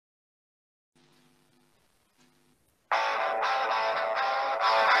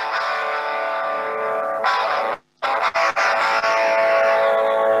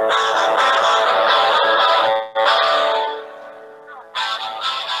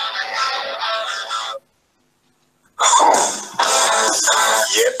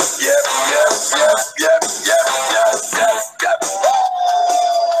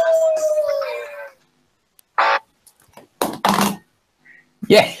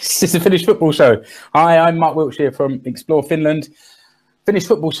Yes, it's the Finnish Football Show. Hi, I'm Mark Wiltshire from Explore Finland. Finnish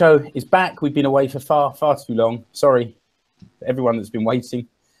Football Show is back. We've been away for far too long. Sorry, everyone that's been waiting.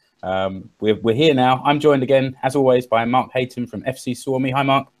 We're here now. I'm joined again, as always, by Mark Hayton from FC Suomi. Hi,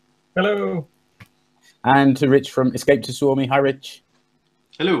 Mark. Hello. And to Rich from Escape to Suomi. Hi, Rich.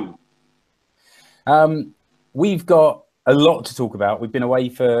 Hello. We've got a lot to talk about. We've been away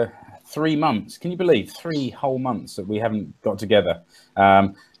for 3 months. Can you believe 3 whole months that we haven't got together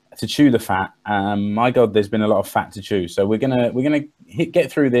to chew the fat? My God, there's been a lot of fat to chew. So we're gonna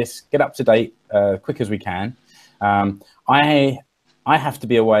get through this, get up to date quick as we can. I have to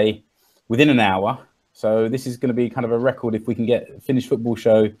be away within an hour, so this is going to be kind of a record if we can get Finnish Football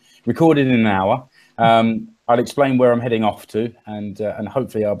Show recorded in an hour. I'll explain where I'm heading off to, and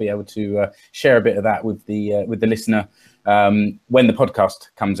hopefully I'll be able to share a bit of that with the listener when the podcast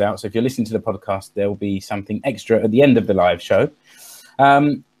comes out. So if you're listening to the podcast, there will be something extra at the end of the live show.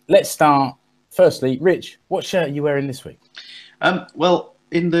 Let's start. Firstly, Rich, what shirt are you wearing this week? Well,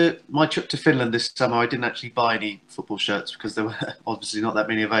 in my trip to Finland this summer, I didn't actually buy any football shirts because there were obviously not that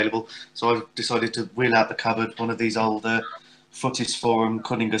many available. So I've decided to wheel out the cupboard one of these old Footis Forum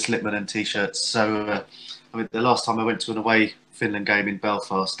Cunningus Litmanen t-shirts. So I mean, the last time I went to an away Finland game in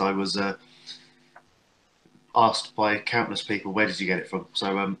Belfast, I was asked by countless people, where did you get it from?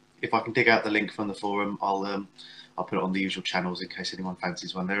 So if I can dig out the link from the forum, I'll put it on the usual channels in case anyone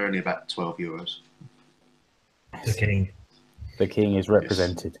fancies one. They're only about €12. The king. The king is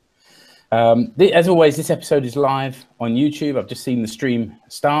represented. Yes. As always, this episode is live on YouTube. I've just seen the stream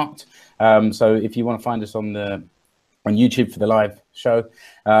start. So if you want to find us on YouTube for the live show,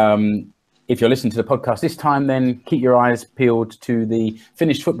 if you're listening to the podcast this time, then keep your eyes peeled to the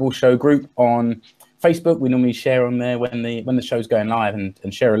Finnish Football Show group on Facebook. We normally share on there when the show's going live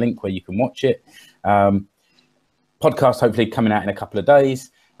and share a link where you can watch it. Podcast hopefully coming out in a couple of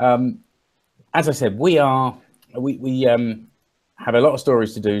days. As I said, we have a lot of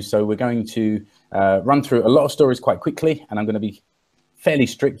stories to do, so we're going to run through a lot of stories quite quickly, and I'm going to be fairly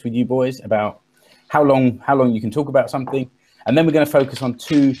strict with you boys about how long you can talk about something, and then we're going to focus on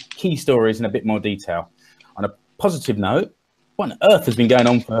 2 key stories in a bit more detail. On a positive note, what on earth has been going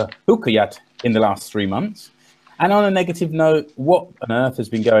on for Huuhkajat in the last 3 months? And on a negative note, what on earth has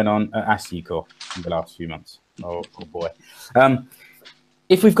been going on at SJK in the last few months? Oh boy.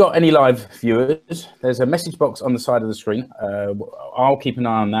 If we've got any live viewers, there's a message box on the side of the screen. I'll keep an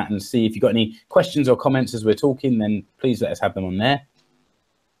eye on that and see if you've got any questions or comments as we're talking, then please let us have them on there.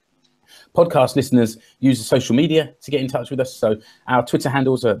 Podcast listeners use the social media to get in touch with us. So our Twitter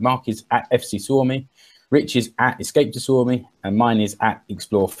handles are Mark is at FC Suomi, Rich is at Escape to Suomi, and mine is at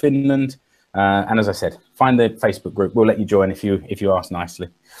Explore Finland. And as I said, find the Facebook group. We'll let you join if you ask nicely.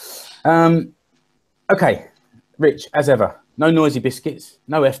 Okay, Rich, as ever, no noisy biscuits,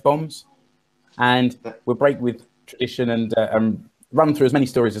 no F-bombs, and we'll break with tradition and run through as many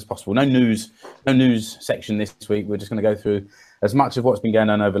stories as possible. No news section this week. We're just going to go through as much of what's been going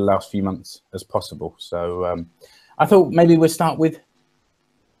on over the last few months as possible. So I thought maybe we'll start with...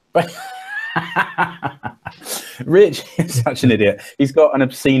 Rich is such an idiot. He's got an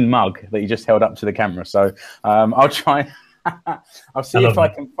obscene mug that he just held up to the camera. So I'll try. I'll see if I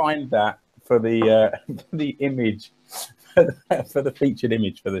can find that for the image, for the featured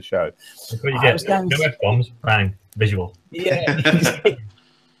image for the show. That's what you get. No F-bombs, bang, visual. Yeah, it's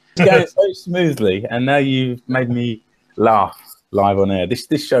going so smoothly, and now you've made me laugh live on air.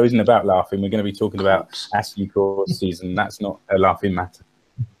 This show isn't about laughing. We're going to be talking about SJK season. That's not a laughing matter.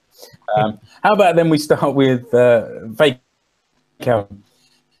 How about then we start with Veikkausliiga?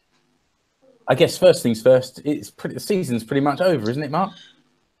 I guess first things first. The season's pretty much over, isn't it, Mark?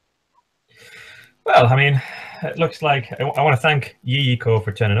 Well, I mean, it looks like I want to thank SJK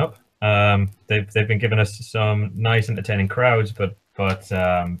for turning up. They've been giving us some nice, entertaining crowds, but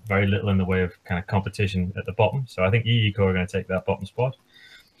very little in the way of kind of competition at the bottom. So I think SJK are going to take that bottom spot.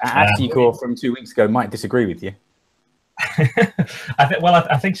 SJK from 2 weeks ago might disagree with you.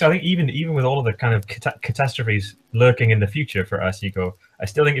 I think so. I think even with all of the kind of catastrophes lurking in the future for SJK, I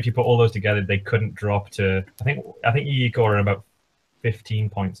still think if you put all those together, they couldn't drop to. I think SJK are in about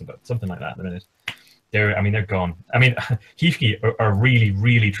 15 points, about something like that at the minute. They're gone. I mean, Huuhkajat are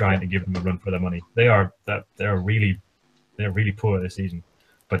really trying to give them a run for their money. They're really poor this season,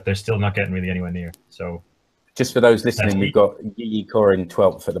 but they're still not getting really anywhere near. So. Just for those listening, we've got SJK in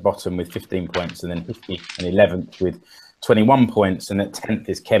 12th at the bottom with 15 points, and then Huuhkajat in 11th with 21 points, and at 10th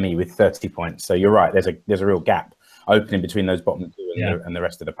is Kemi with 30 points. So you're right, there's a real gap. opening between those bottom two and, Yeah. and the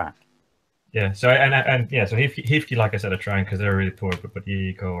rest of the pack. Yeah. So so Huuhkajat, like I said, are trying because they're really poor, but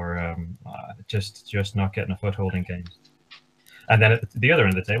Yiiko are just not getting a foothold in games. And then at the other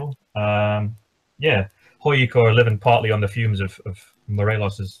end of the table, Huuhkajat are living partly on the fumes of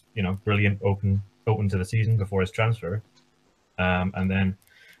Morelos's, brilliant open to the season before his transfer, and then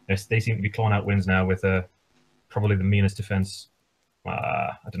they seem to be clawing out wins now with probably the meanest defense.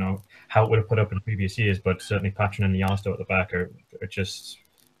 I don't know how it would have put up in previous years, but certainly Patron and Yasto at the back are just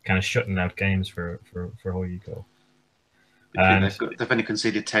kind of shutting out games for Huuhkajat. And they've only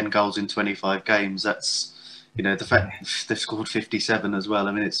conceded 10 goals in 25 games. That's, the fact they've scored 57 as well.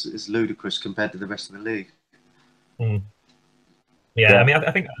 I mean, it's ludicrous compared to the rest of the league. Yeah, I mean,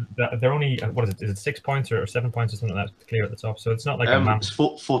 I think they're only, what is it? Is it 6 points or 7 points or something like that clear at the top? So it's not like it's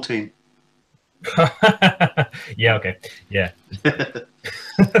 14. Yeah. Okay. Yeah.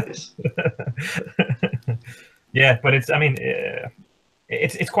 Yeah, but it's. I mean,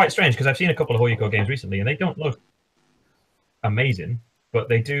 it's quite strange because I've seen a couple of Huuhkajat games recently, and they don't look amazing, but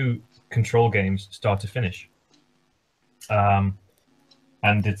they do control games start to finish. And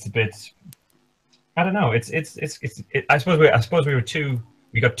it's a bit. I don't know. I suppose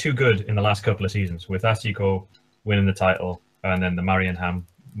we got too good in the last couple of seasons with SJK winning the title and then the Marienham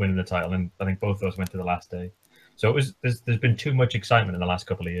winning the title, and I think both those went to the last day. So there's been too much excitement in the last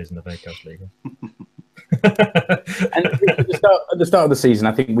couple of years in the Veikkausliiga. And at the start of the season,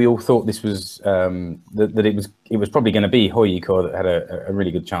 I think we all thought this was that it was probably going to be Huuhkajat that had a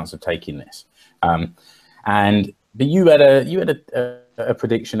really good chance of taking this. But you had a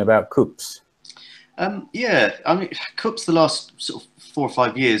prediction about Cups. Yeah, I mean, Cups the last sort of 4 or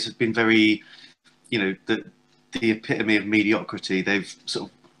 5 years have been very, the epitome of mediocrity. They've sort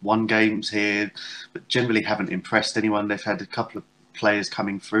of won games here, but generally haven't impressed anyone. They've had a couple of players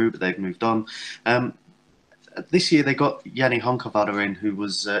coming through, but they've moved on. This year they got Jani Honkavada in, who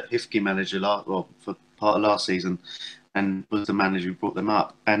was Huuhkajat manager for part of last season, and was the manager who brought them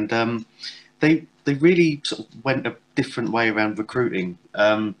up. And they really sort of went a different way around recruiting.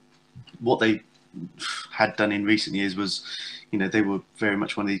 What they had done in recent years was, they were very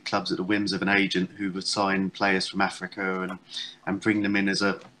much one of these clubs at the whims of an agent who would sign players from Africa and bring them in as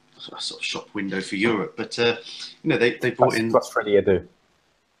a sort of shop window for Europe. But they brought in. Plus Freddie Adu.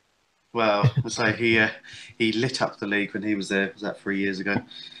 Well, so he lit up the league when he was there. Was that 3 years ago?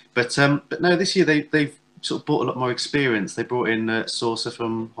 But no, this year they've sort of brought a lot more experience. They brought in Saucer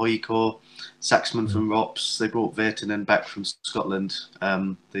from Huuhkajat, Saxman from Rops. They brought Vertinen back from Scotland,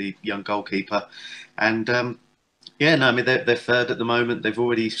 the young goalkeeper, and I mean they're third at the moment. They've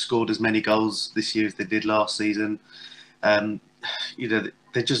already scored as many goals this year as they did last season.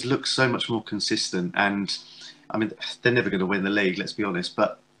 They just look so much more consistent, and I mean they're never going to win the league. Let's be honest,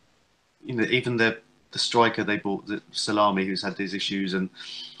 but even the striker they bought, the Salami, who's had these issues and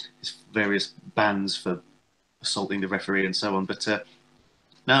his various bans for assaulting the referee and so on. But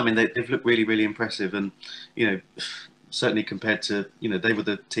no, I mean they've looked really, really impressive, and certainly compared to they were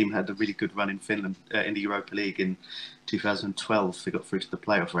the team that had a really good run in Finland in the Europa League in 2012. They got through to the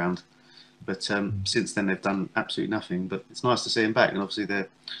playoff round, but since then they've done absolutely nothing. But it's nice to see them back, and obviously they're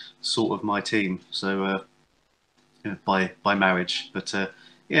sort of my team, so by marriage. But no,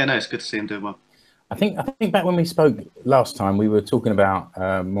 it's good to see them doing well. I think back when we spoke last time, we were talking about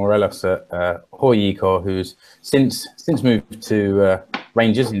Morelos at Huuhkajat, who's since moved to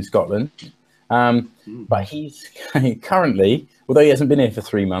Rangers in Scotland. But he's currently, although he hasn't been here for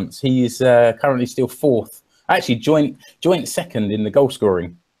 3 months, he's currently still fourth, actually joint second in the goal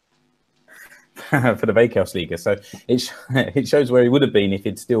scoring for the Veikkausliiga. So it shows where he would have been if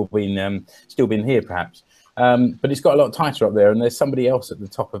he'd still been here, perhaps. But it's got a lot tighter up there, and there's somebody else at the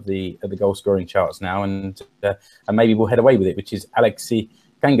top of the goal scoring charts now, and maybe we'll head away with it, which is Aleksi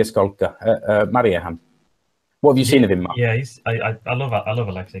Kangaskolka at Marienham. What have you seen of him, Mark? Yeah, I love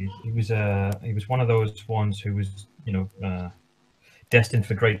Aleksi. He was one of those ones who was destined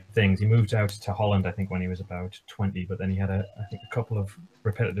for great things. He moved out to Holland, I think, when he was about 20, but then he had a couple of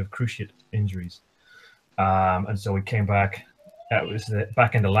repetitive cruciate injuries, and so he came back. It was the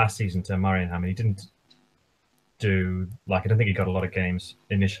back end of last season to Marienham, and he didn't do I don't think he got a lot of games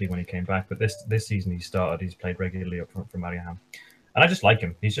initially when he came back, but this season he's played regularly up front for Marienham, and I just like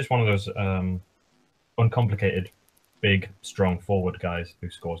him. He's just one of those uncomplicated, big, strong forward guys who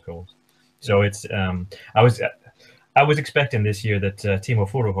scores goals. So it's I was expecting this year that Timo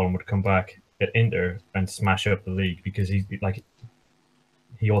Furuholm would come back at Inter and smash up the league, because he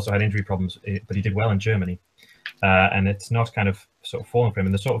also had injury problems, but he did well in Germany, and it's not kind of sort of fallen for him.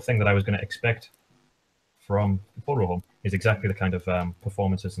 And the sort of thing that I was going to expect from Furuholm is exactly the kind of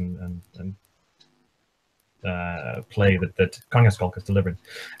performances and play that Kangaskolk has delivered.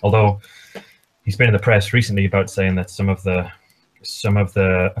 Although he's been in the press recently about saying that some of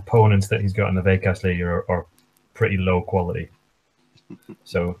the opponents that he's got in the Veikkausliiga are pretty low quality.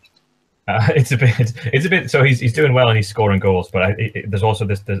 So it's a bit. So he's doing well and he's scoring goals, but there's also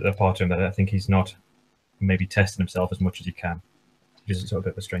there's a part of him that I think he's not maybe testing himself as much as he can, which is sort of a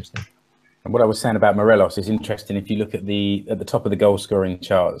bit of a strange thing. And what I was saying about Morelos is interesting. If you look at the top of the goal scoring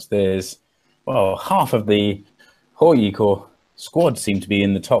charts, there's half of the Huuhkajat squad seem to be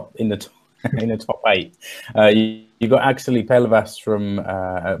in the top 8. You've got Akseli Pelvas from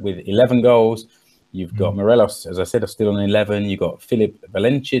with 11 goals. You've got Morelos, as I said, are still on 11. You've got Filip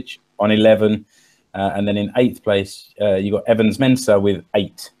Valencic on 11, and then in 8th place you've got Evans Mensah with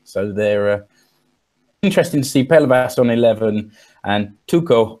 8. So they're interesting to see Pelvas on 11 and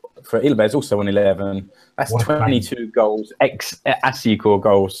Tuukko for Ilves also on 11. That's 22 goals, ex-SJK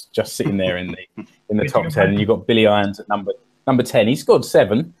goals, just sitting there in the top 10. And you've got Billy Irons at number 10. He scored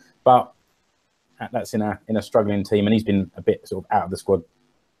 7, but that's in a struggling team, and he's been a bit sort of out of the squad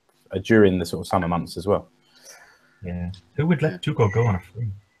during the sort of summer months as well. Yeah, who would let Tuukko go on a free?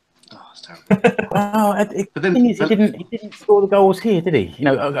 Oh, it's terrible. Well, the thing is, he didn't score the goals here, did he? You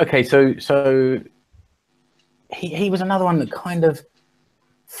know, okay, so he was another one that kind of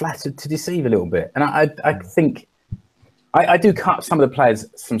flattered to deceive a little bit, and I think I do cut some of the players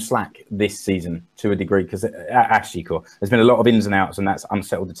some slack this season to a degree, because actually there's been a lot of ins and outs, and that's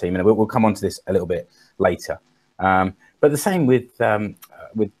unsettled the team, and we'll come on to this a little bit later. But the same with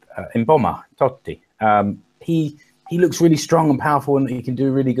Mboma Totti. He looks really strong and powerful, and he can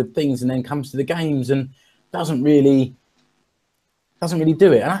do really good things, and then comes to the games and doesn't really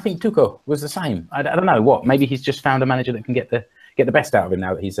do it. And I think Tuukko was the same. I don't know what. Maybe he's just found a manager that can get the best out of him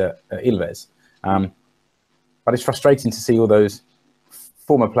now that he's at Ilves. But it's frustrating to see all those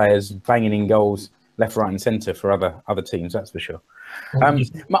former players banging in goals left, right, and centre for other teams. That's for sure.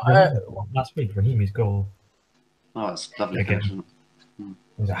 Last week, Rahimi's goal. Oh, it's lovely. Again.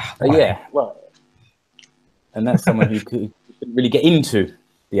 Yeah, well, and that's someone who could really get into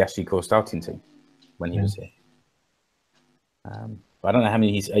the SJK starting team when he was here. I don't know how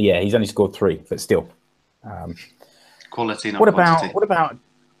many he's only scored 3, but still. Quality, not quantity. What about?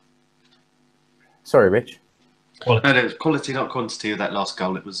 Sorry, Rich. No, it was quality, not quantity of that last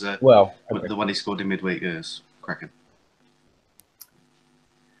goal. It was the one he scored in midweek. It was cracking.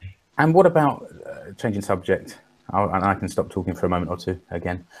 And what about changing subject? And I can stop talking for a moment or two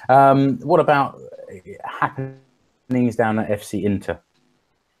again. What about happenings down at FC Inter?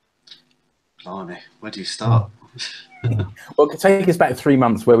 Blimey, where do you start? Well, take us back 3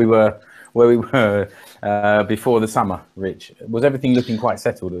 months where we were before the summer. Rich, was everything looking quite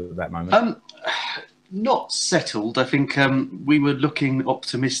settled at that moment? Not settled. I think we were looking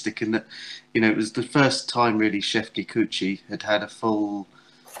optimistic in that, it was the first time really Shefki Kuchi had a full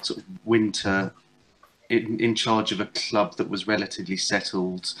sort of winter in charge of a club that was relatively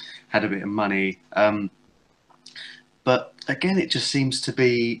settled, had a bit of money. But again, it just seems to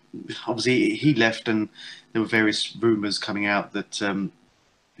be, obviously he left and there were various rumours coming out that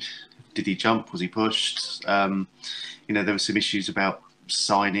did he jump? Was he pushed? There were some issues about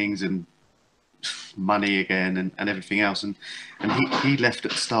signings and money again and everything else, and he left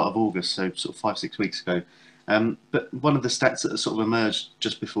at the start of August, so sort of 5-6 weeks ago. But one of the stats that sort of emerged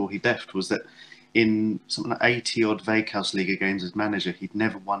just before he left was that in something like 80 odd Veikkausliiga games as manager, he'd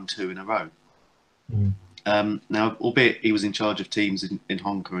never won 2 in a row. Now, albeit he was in charge of teams in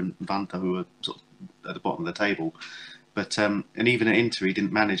Honka and Vanta who were sort of at the bottom of the table, but and even at Inter he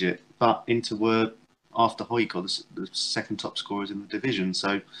didn't manage it. But Inter were, after Huuhkajat, the second top scorers in the division.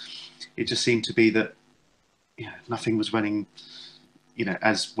 So it just seemed to be that nothing was running,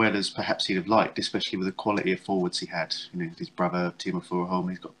 as well as perhaps he'd have liked, especially with the quality of forwards he had. His brother Timo Furuholm,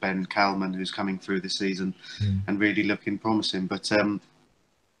 he's got Ben Kalman who's coming through this season and really looking promising. But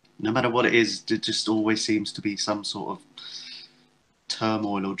no matter what it is, there just always seems to be some sort of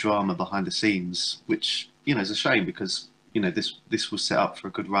turmoil or drama behind the scenes, which is a shame, because this was set up for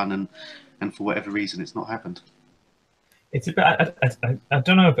a good run, and for whatever reason it's not happened. It's a bit. I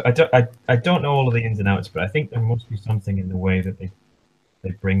don't know. I don't know all of the ins and outs, but I think there must be something in the way that they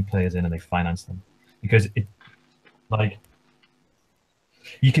bring players in and they finance them, because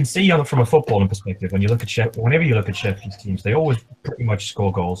you can see from a footballing perspective when you look at whenever you look at Sheffield's teams, they always pretty much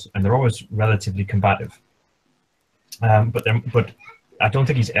score goals and they're always relatively combative. But I don't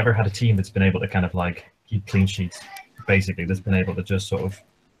think he's ever had a team that's been able to kind of keep clean sheets. Basically, that's been able to just sort of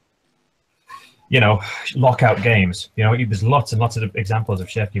lock out games. There's lots and lots of examples of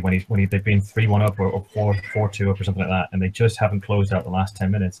Sheffield when they've been 3-1 up or 4-2 up or something like that, and they just haven't closed out the last 10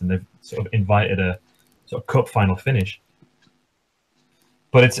 minutes, and they've sort of invited a sort of cup final finish.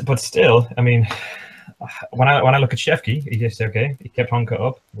 But still, I mean, when I look at Shefki, he kept Honka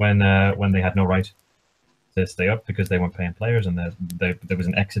up when they had no right to stay up because they weren't paying players and there was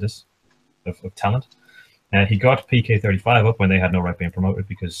an exodus of talent. He got PK35 up when they had no right being promoted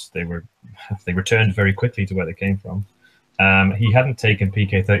because they returned very quickly to where they came from. He hadn't taken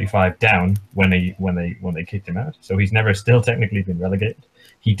PK35 down when they kicked him out, so he's never still technically been relegated.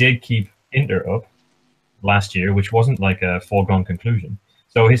 He did keep Inter up last year, which wasn't like a foregone conclusion.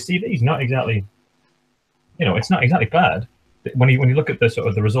 So his CV is not exactly, it's not exactly bad. When you look at the sort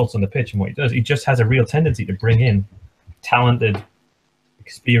of the results on the pitch and what he does, he just has a real tendency to bring in talented,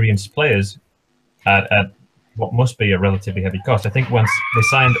 experienced players at what must be a relatively heavy cost. I think once they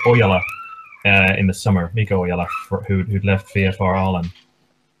signed Ojala in the summer, Miko Ojala, who'd left VFR Ireland,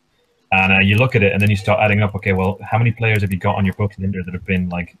 and you look at it and then you start adding up. Okay, well, how many players have you got on your books in Inter that have been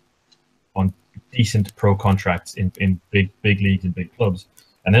like on decent pro contracts in big leagues and big clubs?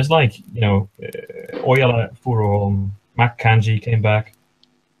 And there's like Ojala, Furo, Mac Kanji came back.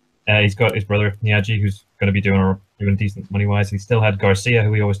 He's got his brother Niaji, who's going to be doing decent money wise. He still had Garcia,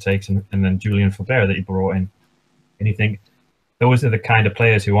 who he always takes, and then Julian Faubert that he brought in. And you think those are the kind of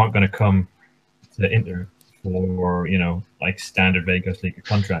players who aren't going to come to Inter for like standard Veikkausliiga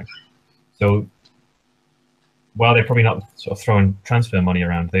contracts. So while they're probably not sort of throwing transfer money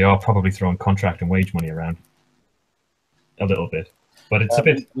around, they are probably throwing contract and wage money around a little bit. But it's a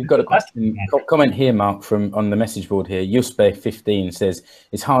bit. We've got a question, comment here, Mark, from on the message board here. Yuspe15 says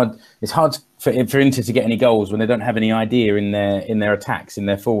it's hard for Inter to get any goals when they don't have any idea in their attacks, in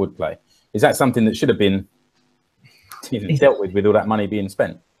their forward play. Is that something that should have been dealt with all that money being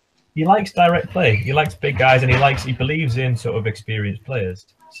spent? He likes direct play. He likes big guys, and he believes in sort of experienced players.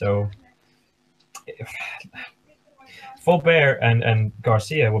 So Faubert and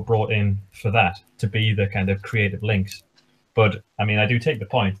Garcia were brought in for that, to be the kind of creative links. But I mean, I do take the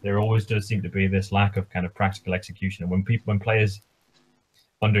point. There always does seem to be this lack of kind of practical execution. And when players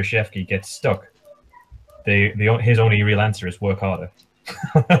under Shefki get stuck, his only real answer is work harder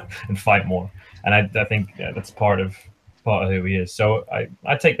and fight more. And I think that's part of who he is. So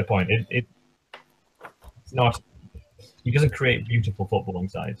I take the point. It's not. He doesn't create beautiful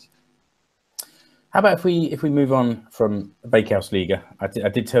footballing sides. How about if we move on from Veikkausliiga? I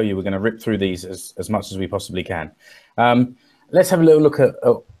did tell you we're going to rip through these as much as we possibly can. Let's have a little look at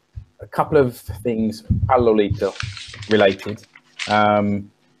a couple of things Palloliitto related.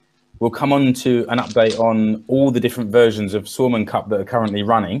 We'll come on to an update on all the different versions of Suomen Cup that are currently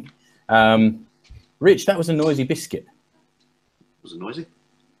running. Rich, that was a noisy biscuit. Was it noisy?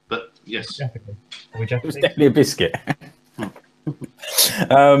 But yes. Definitely. It was definitely a biscuit.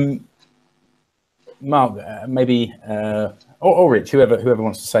 Mark, maybe, or Rich, whoever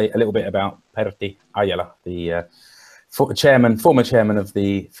wants to say a little bit about Pertti Ajala, the former chairman of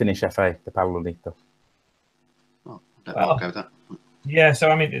the Finnish FA, the Palloliitto. Oh, I'll go with that. Yeah,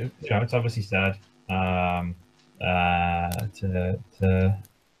 so I mean, it's obviously sad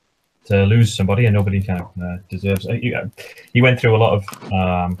to lose somebody, and nobody kind of deserves. He went through a lot of.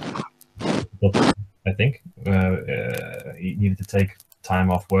 I think he needed to take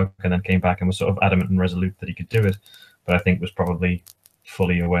time off work and then came back and was sort of adamant and resolute that he could do it, but I think was probably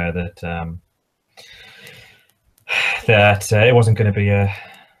fully aware that it wasn't going to be a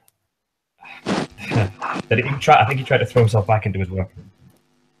I think he tried to throw himself back into his work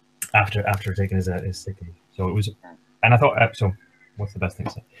after taking his sick leave. So it was, and I thought, so what's the best thing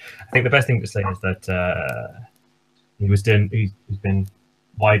to say? I think the best thing to say is that he's been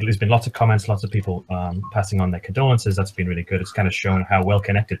widely, there's been lots of comments, lots of people passing on their condolences. That's been really good. It's kind of shown how well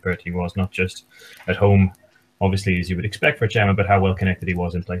connected Pertti was, not just at home, obviously, as you would expect for a chairman, but how well connected he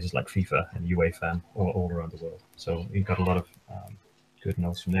was in places like FIFA and UEFA and all around the world. So he got a lot of good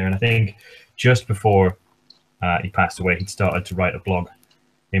notes from there. And I think just before he passed away, he'd started to write a blog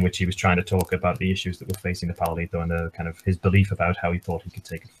in which he was trying to talk about the issues that were facing the Palloliitto and the kind of his belief about how he thought he could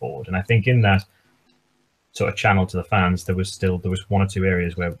take it forward. And I think in that sort of channel to the fans, there was one or two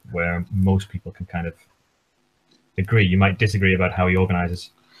areas where most people can kind of agree. You might disagree about how he organizes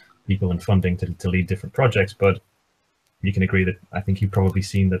people and funding to lead different projects, but you can agree that I think you've probably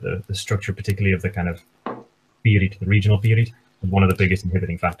seen that the structure, particularly of the kind of piirit, the regional piirit, was one of the biggest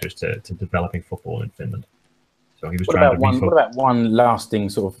inhibiting factors to developing football in Finland. So he was trying to what about one lasting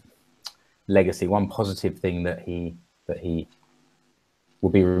sort of legacy, one positive thing that he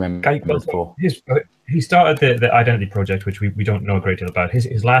will be remembered for? He started the Identity Project, which we don't know a great deal about.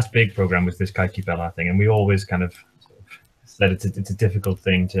 His last big program was this Kaikki Pelaa thing, and we always kind of said it's a difficult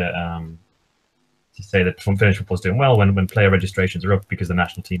thing to say that Finnish football is doing well when player registrations are up because the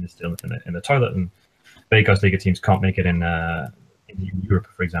national team is still in the toilet, and Veikkausliiga teams can't make it in Europe,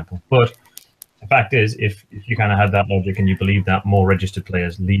 for example. But the fact is, if you kind of had that logic and you believe that more registered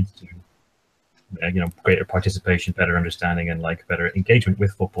players leads to greater participation, better understanding, and like better engagement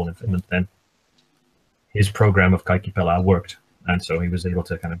with football in Finland, then his program of Kaikki Pelaa worked, and so he was able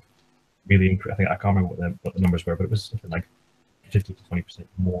to kind of really I can't remember what the numbers were, but it was something like 50 to 20%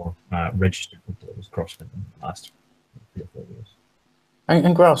 more registered footballers across Finland in the last 3 or 4 years.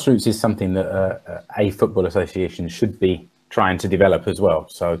 And grassroots is something that a football association should be trying to develop as well.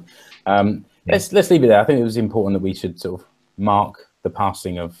 So let's leave it there. I think it was important that we should sort of mark the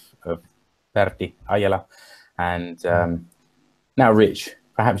passing of Pertti Ajala. And now, Rich,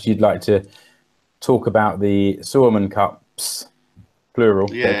 perhaps you'd like to talk about the Suomen Cups,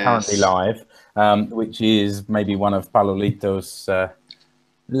 plural. Yes. They're currently live, which is maybe one of Palloliito's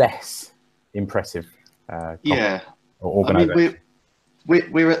less impressive organisations. I mean,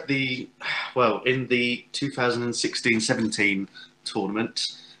 we're at the, in the 2016-17 tournament,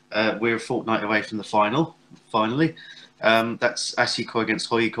 we're a fortnight away from the final, finally. That's SJK against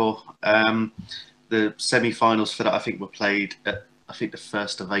Huuhkajat. The semi-finals for that, I think, were played at, the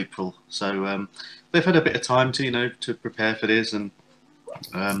 1st of April. So they've had a bit of time to prepare for this, and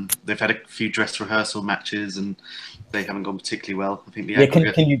they've had a few dress rehearsal matches, and they haven't gone particularly well. I think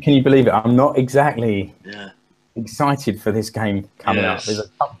can you believe it? I'm not exactly excited for this game coming up. There's a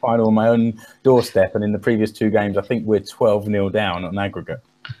cup final on my own doorstep, and in the previous 2 games, I think we're 12-0 down on aggregate.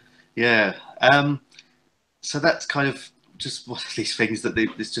 Yeah. So that's kind of just one of these things that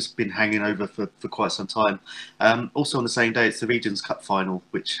it's just been hanging over for quite some time. Also on the same day, it's the Regions Cup final,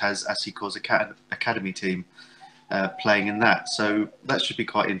 which has SJK's academy team playing in that. So that should be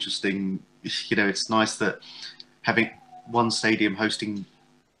quite interesting. It's nice that having one stadium hosting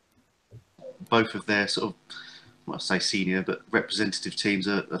both of their sort of, well, I say senior, but representative teams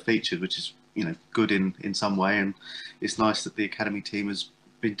are featured, which is, good in some way. And it's nice that the academy team has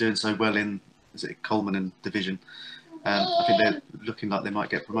been doing so well in, is it Coleman and Division? I think they're looking like they might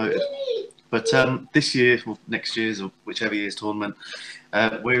get promoted. But this year, or next year's, or whichever year's tournament,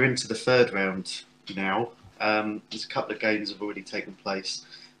 we're into the 3rd round now. There's a couple of games have already taken place.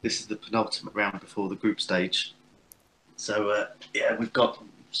 This is the penultimate round before the group stage. So, we've got,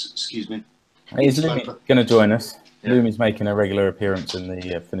 excuse me. Is Lumi going to join us? Yeah. Lumi's making a regular appearance in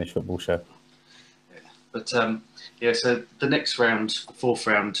the Finnish Football Show. Yeah. But, so the next round, the 4th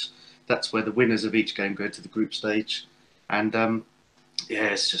round, that's where the winners of each game go to the group stage. And,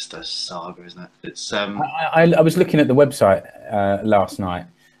 it's just a saga, isn't it? It's. I was looking at the website last night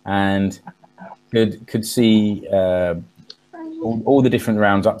and could see all the different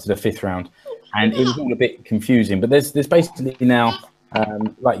rounds up to the 5th round. And it was all a bit confusing. But there's basically now...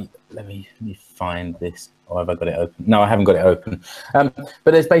 let me find this. Or have I got it open? No, I haven't got it open. But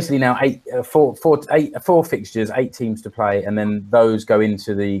there's basically now 4 fixtures, 8 teams to play, and then those go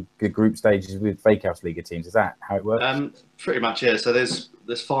into the group stages with Veikkausliiga teams. Is that how it works? Pretty much, yeah. So there's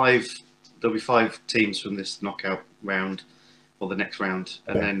 5. There'll be 5 teams from this knockout round, or the next round,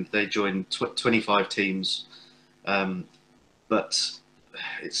 and then they join 25 teams. But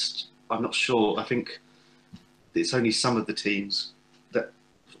I'm not sure. I think it's only some of the teams that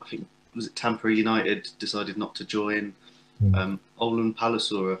I think. Was it Tampere United decided not to join? Oulun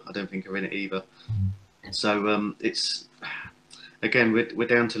Palloseura, I don't think are in it either. So it's again we're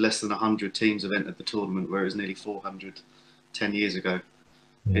down to less than 100 teams have entered the tournament, where it was nearly 400 10 years ago.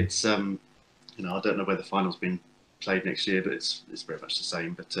 It's I don't know where the final's been played next year, but it's very much the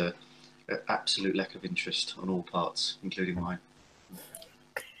same. But absolute lack of interest on all parts, including mine.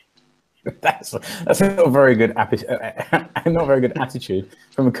 That's not a very good attitude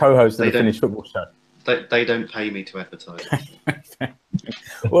from a co-host of the Finnish Football Show. They don't pay me to advertise.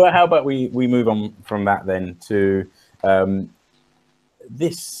 Well, how about we move on from that then to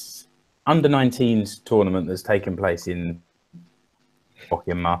this under-19s tournament that's taken place in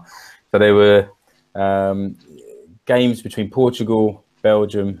Pohjanmaa. So there were games between Portugal,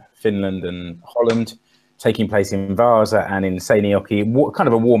 Belgium, Finland and Holland, taking place in Vaasa and in Seinäjoki, kind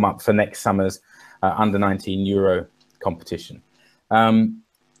of a warm-up for next summer's under-19 Euro competition. I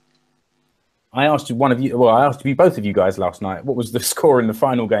asked both of you guys last night, what was the score in the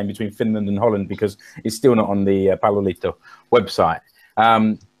final game between Finland and Holland, because it's still not on the Palloliitto website.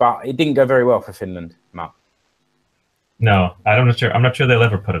 But it didn't go very well for Finland, Mark. No, I'm not sure they'll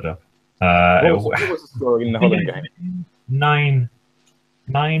ever put it up. What was the score in the Holland game? 9-0,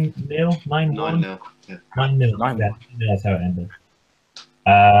 9-1? 9-0. Yeah. 9-0. That's how it ended.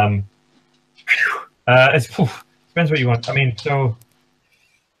 Depends what you want. I mean, so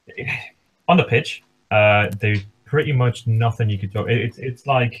on the pitch, there's pretty much nothing you could talk. It's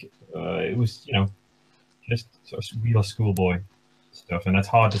like it was, just sort of real schoolboy stuff, and that's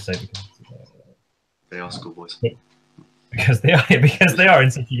hard to say because they are schoolboys. Because they are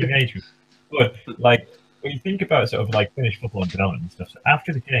in such a young age group. But like when you think about sort of like Finnish football and development and stuff, so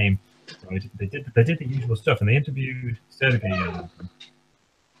after the game, right, they did the usual stuff, and they interviewed Sergei,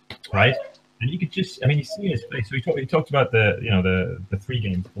 right? And you could just, I mean, you see his face. So he talked about the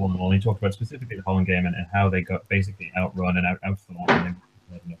 3-game formal, and he talked about specifically the Holland game and how they got basically outrun and outthought and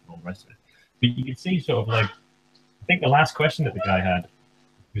all the rest of it. But you could see sort of like, I think the last question that the guy had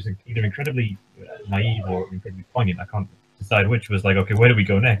was either incredibly naive or incredibly poignant. I can't decide which. Was like, okay, where do we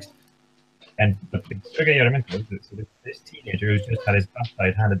go next? And Sergei Yarmolenko, so this teenager who's just had his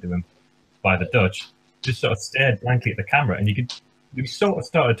backside handed to him by the Dutch, just sort of stared blankly at the camera, and you sort of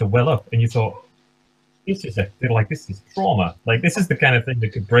started to well up, and you thought, this is trauma. Like, this is the kind of thing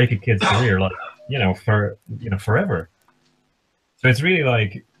that could break a kid's career, like, forever. So it's really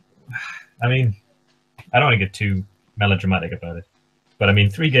like, I mean, I don't want to get too melodramatic about it, but I mean,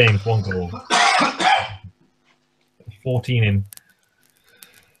 3 games, 1 goal, 14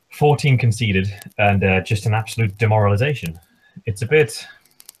 conceded, and just an absolute demoralization. It's a bit,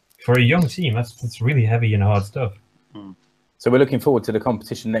 for a young team, that's really heavy and hard stuff. So we're looking forward to the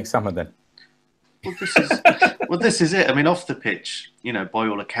competition next summer then. Well, this is it. I mean, off the pitch, by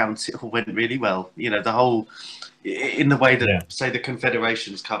all accounts, it all went really well. The whole, in the way that, say, the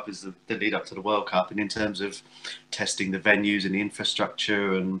Confederations Cup is the lead up to the World Cup, and in terms of testing the venues and the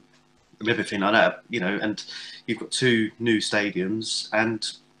infrastructure and everything like that, and you've got 2 new stadiums,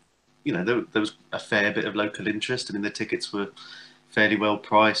 and, there was a fair bit of local interest. I mean, the tickets were fairly well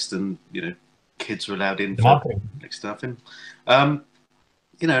priced, and, kids were allowed in for next to nothing. And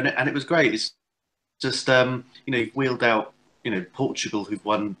it was great. It's just, you've wheeled out, Portugal, who've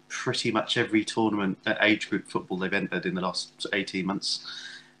won pretty much every tournament at age group football they've entered in the last 18 months.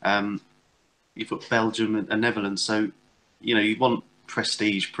 You've got Belgium and Netherlands. So, you want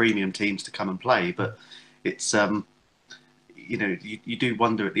prestige premium teams to come and play, but it's, you do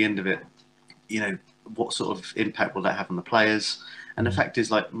wonder at the end of it, what sort of impact will that have on the players? And the fact is,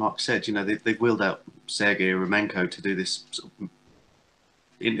 like Mark said, they've wheeled out Sergei Yarmolenko to do this sort of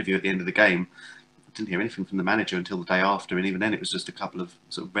interview at the end of the game. I didn't hear anything from the manager until the day after, and even then it was just a couple of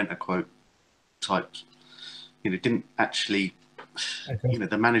sort of rent-a-quote types. Didn't actually...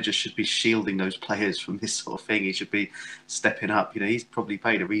 the manager should be shielding those players from this sort of thing. He should be stepping up. He's probably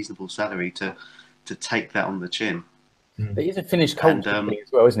paid a reasonable salary to take that on the chin. It is a Finnish culture thing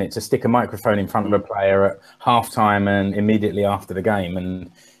as well, isn't it? To stick a microphone in front of a player at half-time and immediately after the game.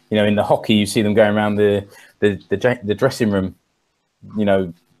 And, in the hockey, you see them going around the dressing room,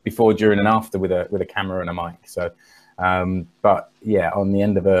 before, during and after with a camera and a mic. So, but, yeah, on the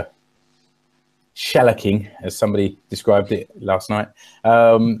end of a shellacking, as somebody described it last night,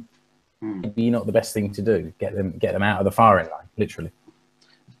 maybe not the best thing to do. Get them out of the firing line, literally.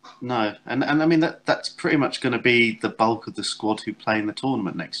 No, and I mean that's pretty much going to be the bulk of the squad who play in the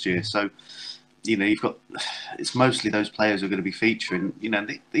tournament next year. So, you've got, it's mostly those players who are going to be featuring.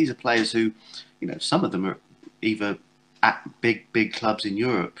 These are players who, some of them are either at big clubs in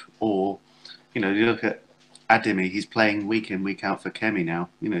Europe, or, you look at Ademi, he's playing week in, week out for Kemi now.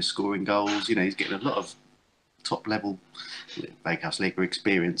 Scoring goals. He's getting a lot of top level Veikkausliiga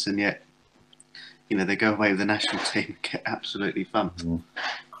experience, and yet, they go away with the national team and get absolutely thumped.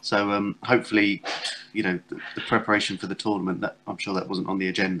 So hopefully, the preparation for the tournament, that I'm sure that wasn't on the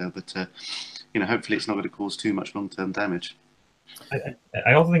agenda, but hopefully it's not going to cause too much long-term damage.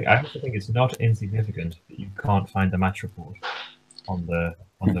 I also think it's not insignificant that you can't find the match report on the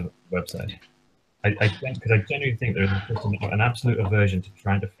website. Because I genuinely think there's just an absolute aversion to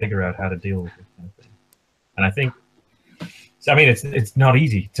trying to figure out how to deal with this kind of thing. And I think, I mean, it's not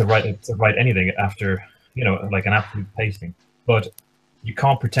easy to write anything after like an absolute pasting, but you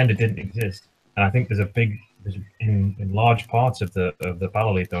can't pretend it didn't exist. And I think there's in large parts of the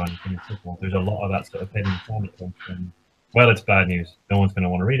Palloliitto and Finnish football, there's a lot of that sort of hidden climate. And, well, it's bad news. No one's going to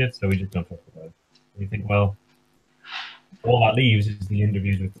want to read it, so we just don't talk about it. And you think, well, all that leaves is the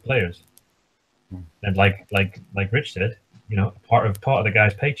interviews with the players. And like Rich said, part of the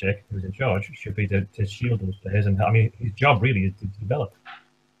guy's paycheck, who's in charge, should be to shield those players. And I mean, his job really is to develop.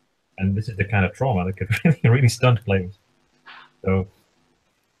 And this is the kind of trauma that could really stunt players. So,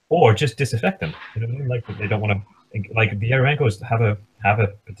 or just disaffect them. Like they don't want to. Like the Yarenkos have a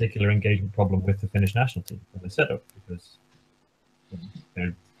particular engagement problem with the Finnish national team and the setup, because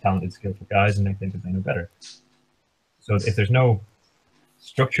they're talented, skillful guys, and they think that they know better. So if there's no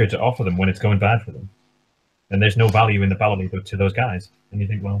structure to offer them when it's going bad for them, then there's no value in the Palloliitto to those guys. And you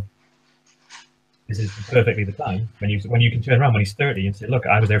think, well, this is perfectly the time when you can turn around when he's 30 and say, look,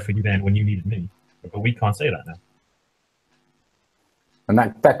 I was there for you then when you needed me. but we can't say that now. And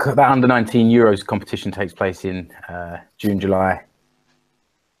that under-19 Euros competition takes place in June, July.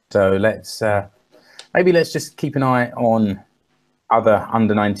 So maybe let's just keep an eye on other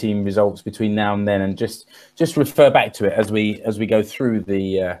under-19 results between now and then, and just refer back to it as we go through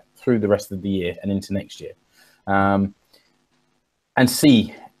the rest of the year and into next year, and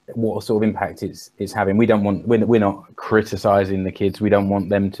see what sort of impact it's having. We're not criticising the kids. We don't want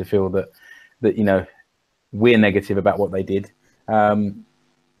them to feel that we're negative about what they did.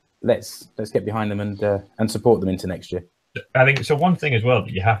 Let's get behind them and support them into next year. I think so. One thing as well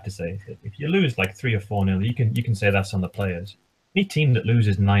that you have to say, if you lose like 3 or 4-0, you can say that's on the players. Any team that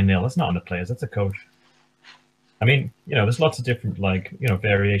loses 9-0, that's not on the players. That's a coach. I mean, there's lots of different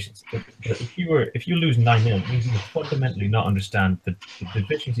variations. But if you lose 9-0, it means you fundamentally not understand the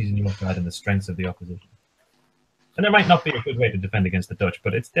deficiencies in your side and the strengths of the opposition. And there might not be a good way to defend against the Dutch,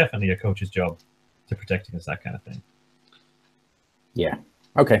 but it's definitely a coach's job to protect against that kind of thing. Yeah.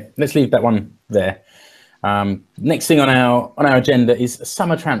 Okay. Let's leave that one there. Next thing on our agenda is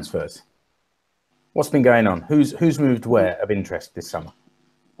summer transfers. What's been going on? Who's moved where of interest this summer?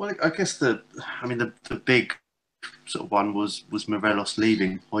 Well, I guess the big sort of one was Morelos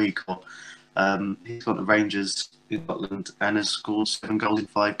leaving Huuhkajat. He's got the Rangers in Scotland and has scored 7 goals in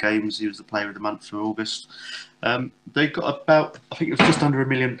 5 games. He was the player of the month for August. They got about, I think it was just under £1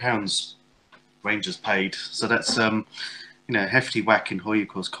 million Rangers paid. So that's a hefty whack in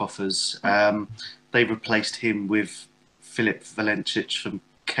Huuhkajat's coffers. They replaced him with Filip Valencic from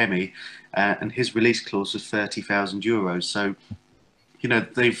Kemi, and his release clause was €30,000. So,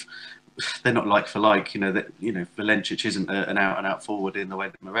 they're not like for like. Valencic isn't an out-and-out forward in the way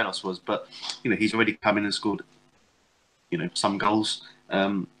that Morelos was, but he's already come in and scored, some goals,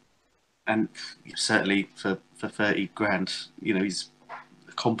 and certainly for 30 grand, he's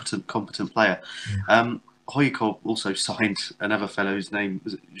a competent player. Huuhkajat also signed another fellow whose name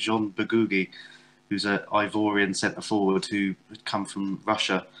was Jean Bagugi, who's an Ivorian centre forward who had come from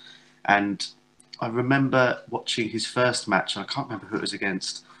Russia. And I remember watching his first match, and I can't remember who it was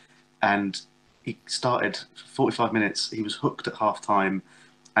against, and he started for 45 minutes. He was hooked at half time,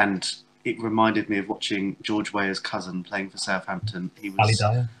 and it reminded me of watching George Weah's cousin playing for Southampton. He was,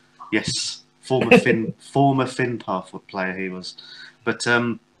 Alidaya? Yes, former Finn Parfoot player he was. But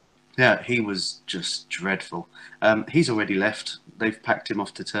yeah, he was just dreadful. He's already left. They've packed him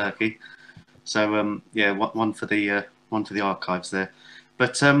off to Turkey. So yeah, one for the archives there.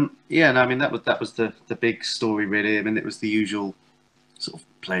 But yeah, no, I mean that was the big story really. I mean it was the usual sort of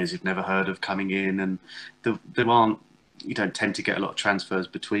players you've never heard of coming in, and you don't tend to get a lot of transfers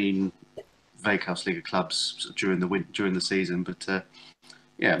between Veikkausliiga clubs sort of during the season. But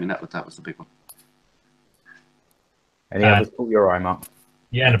yeah, I mean that was the big one. Any others caught your eye, Mark?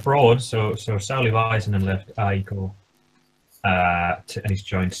 Yeah, and abroad, so Sauli Väisänen left AIK and he's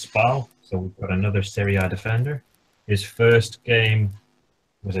joined SPL. So we've got another Serie A defender. His first game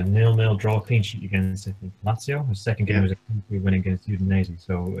was a 0-0 draw clean sheet against, I think, Lazio. His second game was a 2-3 win against Udinese.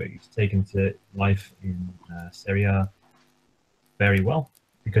 So he's taken to life in Serie A very well,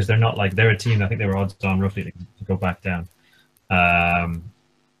 because they're a team, I think they were odds on roughly to go back down.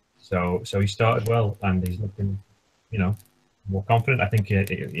 So he started well, and he's looking, more confident. I think,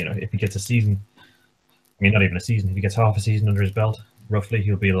 if he gets a season, I mean, not even a season, if he gets half a season under his belt, roughly,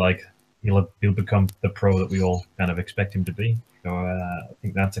 he'll become the pro that we all kind of expect him to be. So I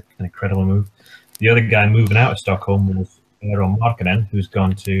think that's an incredible move. The other guy moving out of Stockholm was Eero Markkanen, who's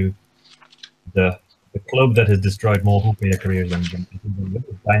gone to the club that has destroyed more Huuhkajat careers than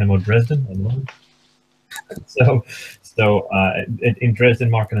Dynamo Dresden on loan. So in Dresden,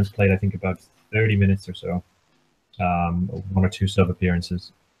 Markkanen's played, I think, about 30 minutes or so, 1 or 2 sub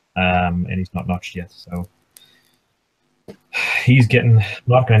appearances, and he's not notched yet. So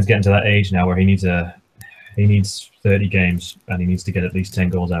Markkanen's getting to that age now where he needs 30 games, and he needs to get at least 10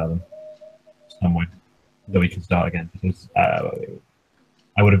 goals out of them somewhere, so he can start again. Because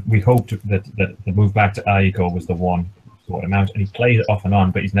we hoped that the move back to AIK was the one sort of amount, and he played it off and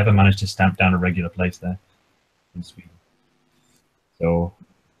on, but he's never managed to stamp down a regular place there in Sweden. So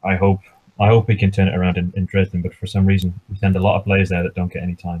I hope he can turn it around in Dresden, but for some reason we send a lot of players there that don't get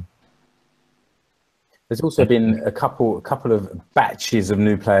any time. There's also been a couple of batches of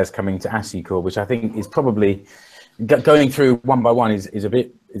new players coming to ASICO, which I think is probably going through one by one is a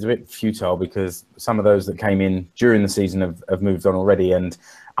bit futile, because some of those that came in during the season have moved on already, and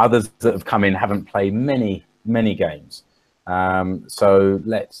others that have come in haven't played many games. So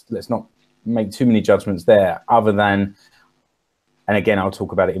let's not make too many judgments there, other than, and again I'll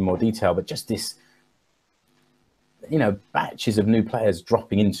talk about it in more detail, but just this, batches of new players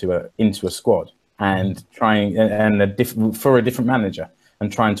dropping into a squad. and trying and for a different manager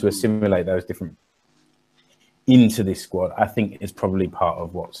and trying to assimilate those different into this squad, I think is probably part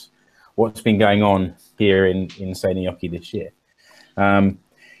of what's been going on here in Seinäjoki this year.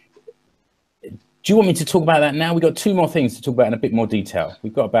 Do you want me to talk about that now? We've got two more things to talk about in a bit more detail.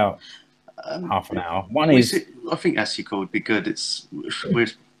 We've got about half an hour. One is... I think SJK would be good.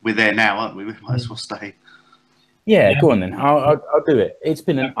 We're there now, aren't we? We might as well stay. Yeah, go on then. I'll do it. It's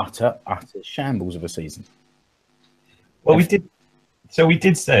been an utter shambles of a season. Well, we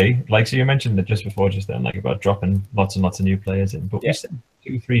did say, like, so you mentioned that just then, like, about dropping lots and lots of new players in. But we said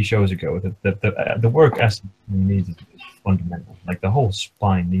 2-3 shows ago that the work SJK needs is fundamental. Like, the whole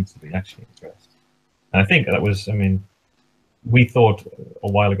spine needs to be actually addressed. And I think that was, I mean, we thought a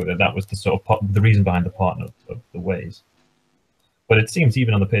while ago that was the sort of the reason behind the partner of the ways. But it seems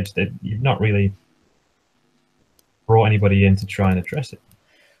even on the pitch that you've not really brought anybody in to try and address it.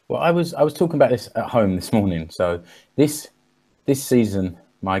 Well, I was talking about this at home this morning. So this season,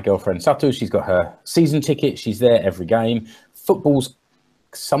 my girlfriend Satu, she's got her season ticket. She's there every game. Football's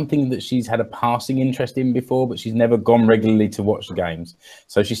something that she's had a passing interest in before, but she's never gone regularly to watch the games.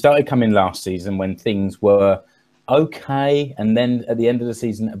 So she started coming last season when things were okay, and then at the end of the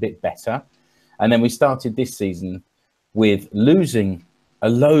season a bit better. And then we started this season with losing a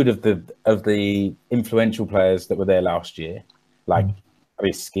load of the influential players that were there last year, like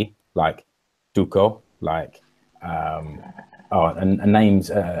Riski, like Duko, like and names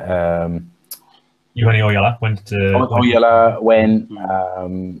Juhani Ojala went to... Ojala went...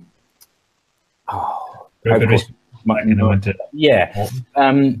 went to... Yeah.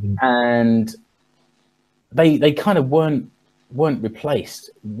 And they kind of weren't replaced.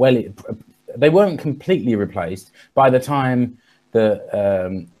 Well, they weren't completely replaced by the time that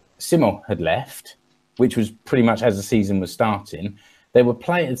Simo had left, which was pretty much as the season was starting. They were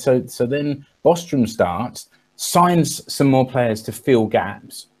playing... So then Bostrom starts, signs some more players to fill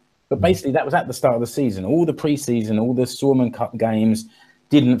gaps. But basically, that was at the start of the season. All the pre-season, all the Suomen Cup games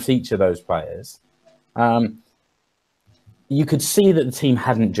didn't feature those players. You could see that the team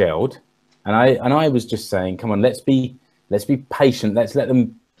hadn't gelled, and I was just saying, come on, let's be patient. Let's let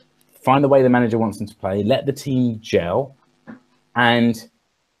them find the way the manager wants them to play. Let the team gel, and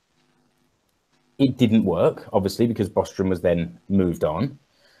it didn't work, obviously, because Bostrom was then moved on.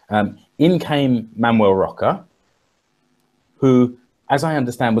 In came Manuel Roca, who, as I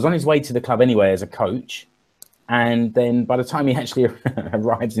understand, was on his way to the club anyway as a coach. And then by the time he actually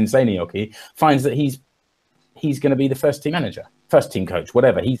arrives in Seinäjoki, finds that he's going to be the first team manager, first team coach,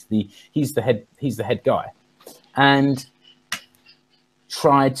 whatever. He's the head guy. And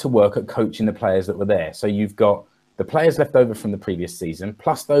tried to work at coaching the players that were there. So you've got the players left over from the previous season,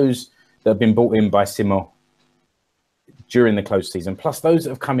 plus those that have been brought in by Simo during the closed season, plus those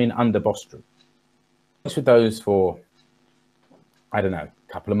that have come in under Bostrom. With those for, I don't know,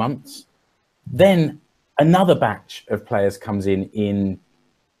 a couple of months. Then another batch of players comes in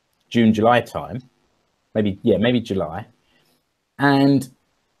June, July time, maybe July. And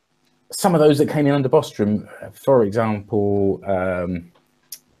some of those that came in under Bostrom, for example,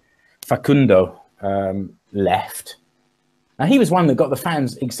 Facundo left. Now, he was one that got the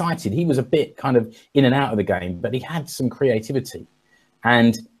fans excited. He was a bit kind of in and out of the game, but he had some creativity.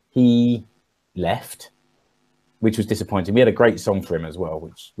 And he left, which was disappointing. We had a great song for him as well,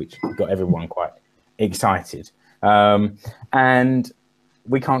 which got everyone quite excited. And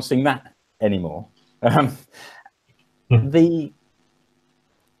we can't sing that anymore. And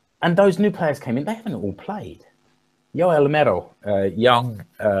those new players came in. They haven't all played. Joel Mero, young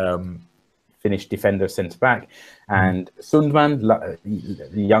Finnish defender, centre-back, and Sundman,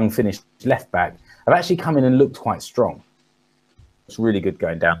 the young Finnish left-back, have actually come in and looked quite strong. It's really good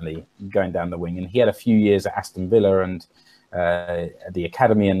going down the wing. And he had a few years at Aston Villa and the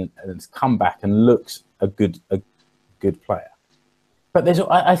academy, and has come back and looks a good player. But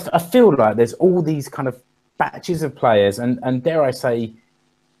I feel like there's all these kind of batches of players and dare I say,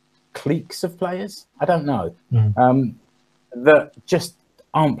 cliques of players. I don't know that just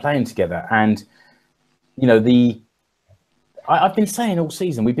aren't playing together. And you know, I've been saying all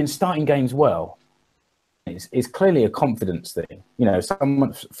season we've been starting games well. It's clearly a confidence thing. You know,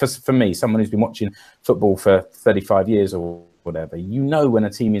 someone for me, someone who's been watching football for 35 years or whatever, you know, when a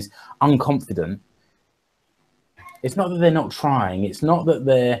team is unconfident, it's not that they're not trying. It's not that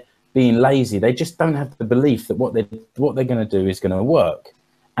they're being lazy. They just don't have the belief that what they're going to do is going to work,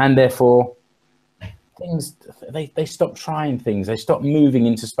 and therefore things they stop trying things. They stop moving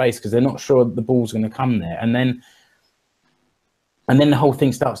into space because they're not sure that the ball's going to come there, and then the whole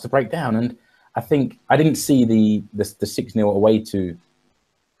thing starts to break down. And I think I didn't see the 6-0 away to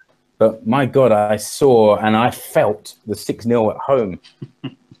But my God, I saw and I felt the 6-0 at home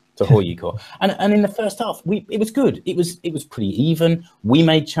to Huuhkajat. And in the first half, it was good. It was pretty even. We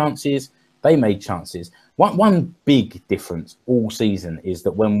made chances. They made chances. One big difference all season is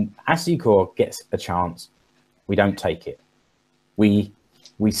that when SJK gets a chance, we don't take it. We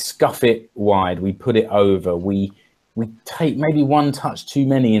scuff it wide. We put it over. We take maybe one touch too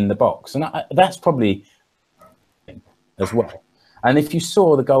many in the box, and that's probably as well. And if you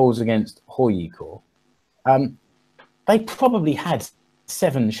saw the goals against Huuhkajat, they probably had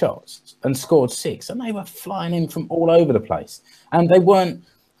 7 shots and scored 6, and they were flying in from all over the place. And they weren't,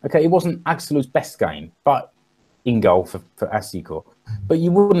 okay, it wasn't Axelu's best game, but in goal for SJK. But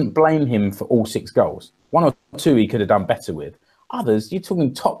you wouldn't blame him for all 6 goals. 1 or 2 he could have done better with. Others, you're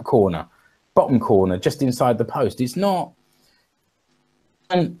talking top corner, bottom corner, just inside the post. It's not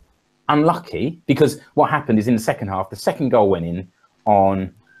unlucky, because what happened is in the second half, the second goal went in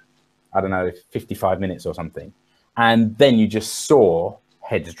on, I don't know, 55 minutes or something. And then you just saw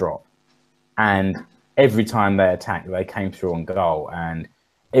heads drop. And every time they attacked, they came through on goal. And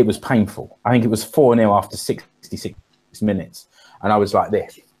it was painful. I think it was 4-0 after 66 minutes. And I was like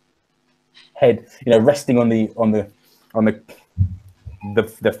this, head, resting on the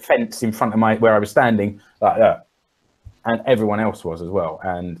fence in front of where I was standing, like that. And everyone else was as well.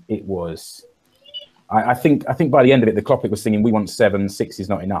 And it was, I think by the end of it, the Kloppik was singing, "We want 7, 6 is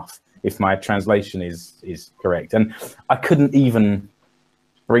not enough," if my translation is correct. And I couldn't even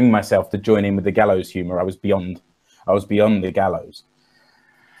bring myself to join in with the gallows humor. I was beyond the gallows.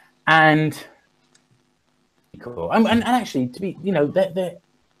 And cool. And actually, to be,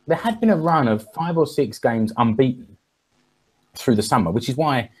 there had been a run of 5 or 6 games unbeaten through the summer, which is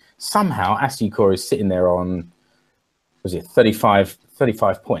why somehow SJK is sitting there on, was it 35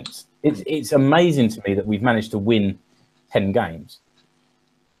 points. It's amazing to me that we've managed to win 10 games.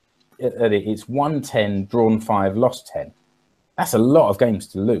 It's won 10, drawn 5, lost 10. That's a lot of games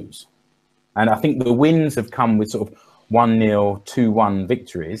to lose. And I think the wins have come with sort of 1-0, 2-1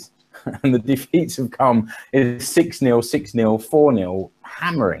 victories. And the defeats have come in 6-0, 6-0, 4-0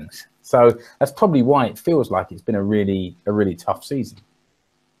 hammerings. So that's probably why it feels like it's been a really tough season.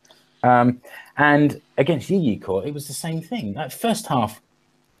 And against Huuhkajat, it was the same thing. Like first half,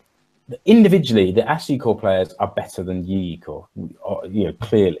 individually, the SJK players are better than Huuhkajat.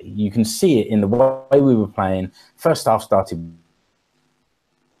 Clearly, you can see it in the way we were playing. First half started.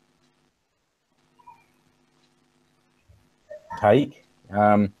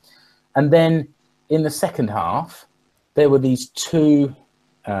 And then in the second half, there were these 2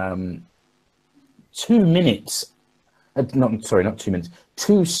 minutes. Not 2 minutes.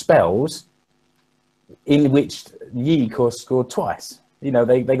 2 spells in which Huuhkajat scored twice.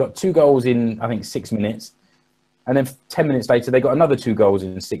 They got 2 goals in, I think, 6 minutes. And then 10 minutes later, they got another 2 goals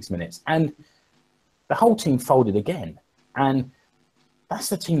in 6 minutes. And the whole team folded again. And that's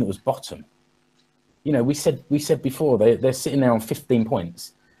the team that was bottom. We said before, they're sitting there on 15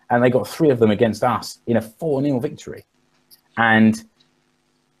 points. And they got 3 of them against us in a 4-0 victory. And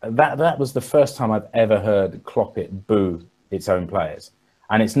that was the first time I've ever heard Kloppik boo its own players.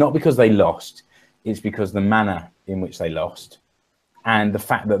 And it's not because they lost. It's because the manner in which they lost. And the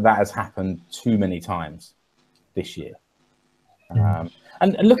fact that has happened too many times this year. And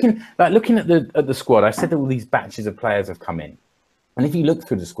looking at the squad, I said that all these batches of players have come in. And if you look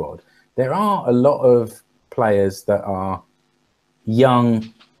through the squad, there are a lot of players that are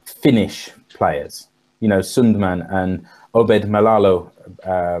young Finnish players. Sundman and Obed Malalo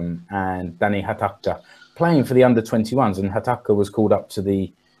and Danny Hatakka playing for the under-21s. And Hatakka was called up to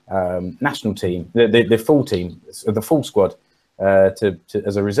the national team, the full team, the full squad,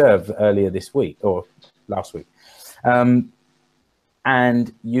 as a reserve earlier this week or last week.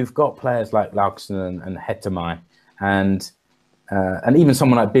 And you've got players like Lauksonen and Hetemai and even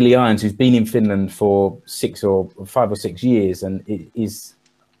someone like Billy Irons, who's been in Finland for 5 or 6 years and is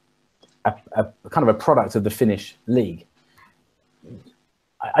a kind of a product of the Finnish league.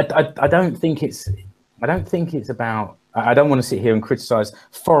 I don't think it's about. I don't want to sit here and criticise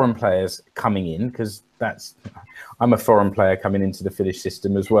foreign players coming in, because I'm a foreign player coming into the Finnish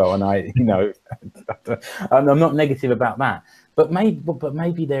system as well, and I'm not negative about that. But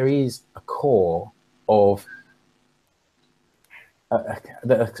maybe there is a core of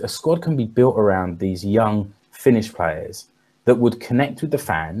a squad can be built around these young Finnish players that would connect with the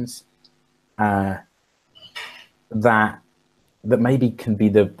fans. That maybe can be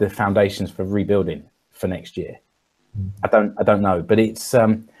the foundations for rebuilding for next year. I don't know, but it's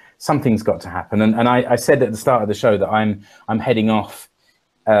something's got to happen. And I said at the start of the show that I'm heading off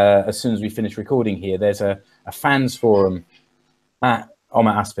as soon as we finish recording here. There's a fans forum at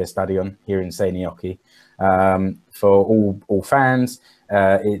Oma Aspe Stadion here in Seinäjoki. For all fans,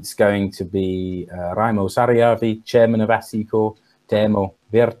 it's going to be Raimo Sarjärvi, chairman of ASICO, Teemu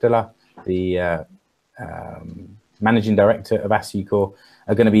Virtala, the managing director of ASICO,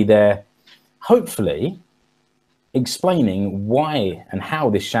 are going to be there, hopefully explaining why and how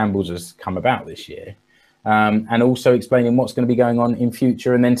this shambles has come about this year, and also explaining what's going to be going on in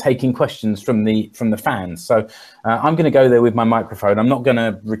future, and then taking questions from the fans. So I'm going to go there with my microphone. I'm not going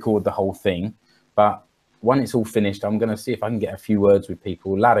to record the whole thing, but when it's all finished, I'm going to see if I can get a few words with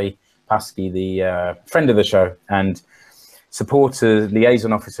people. Larry Paski, the friend of the show and supporter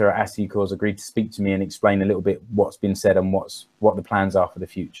liaison officer at ASICO, has agreed to speak to me and explain a little bit what's been said and what the plans are for the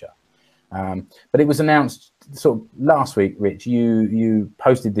future. But it was announced sort of last week, Rich. You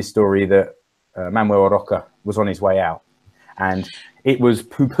posted this story that Manuel Roca was on his way out, and it was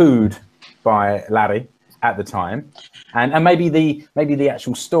poo-pooed by Larry at the time, and maybe the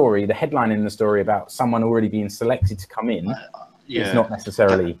actual story, the headline in the story about someone already being selected to come in, is not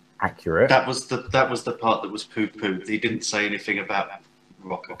necessarily accurate. That was the part that was poo-pooed. He didn't say anything about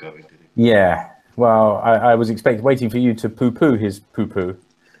Roca going, did he? Yeah. Well, I was waiting for you to poo-poo his poo-poo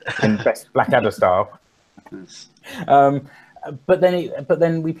in best Blackadder style. Yes. But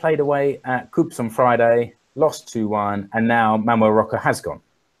then we played away at Coups on Friday, lost 2-1, and now Manuel Roca has gone.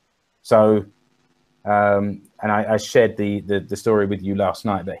 So, and I shared the story with you last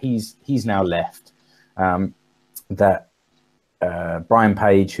night that he's now left. That Brian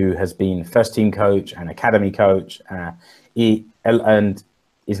Page, who has been first team coach and academy coach, and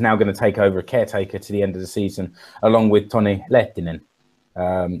is now going to take over a caretaker to the end of the season, along with Toni Lehtinen,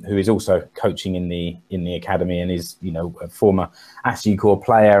 who is also coaching in the academy and is, you know, a former ASICO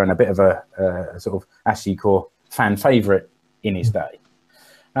player and a bit of a sort of ASICO fan favourite in his day.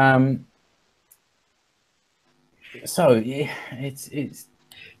 So yeah, it's.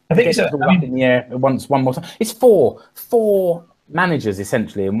 I think so. I mean, yeah, one more time. It's four managers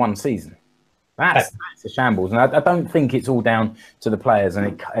essentially in one season. That's a shambles, and I don't think it's all down to the players.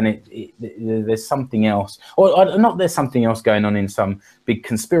 And there's something else, or not. There's something else going on in some big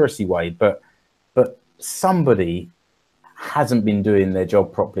conspiracy way, but somebody hasn't been doing their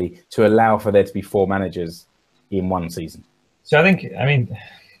job properly to allow for there to be four managers in one season. So I think, I mean,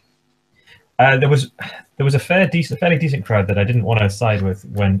 there was a fairly decent crowd that I didn't want to side with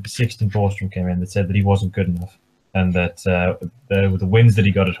when Sixten Borstrom came in, that said that he wasn't good enough, and that the wins that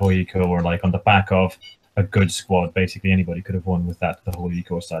he got at Huuhkajat were like on the back of a good squad. Basically, anybody could have won with that, the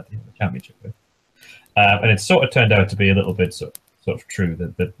Huuhkajat side that he won the championship with. And it sort of turned out to be a little bit sort of true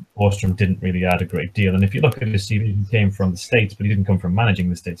that Borstrom didn't really add a great deal. And if you look at his CV, he came from the States, but he didn't come from managing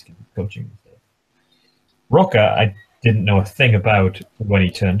the States, he came from coaching the States. Roca, I didn't know a thing about when he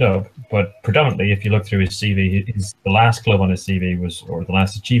turned up, but predominantly, if you look through his CV, the last club on his CV was, or the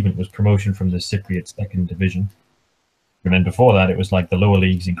last achievement was promotion from the Cypriot second division. And then before that, it was like the lower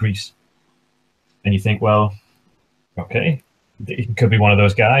leagues in Greece. And you think, well, okay, he could be one of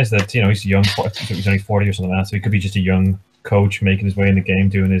those guys that, you know, he's young, he's only 40 or something like that, so he could be just a young coach making his way in the game,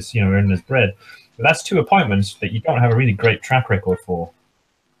 doing his, you know, earning his bread. But that's two appointments that you don't have a really great track record for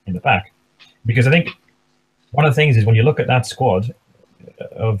in the back. Because I think one of the things is when you look at that squad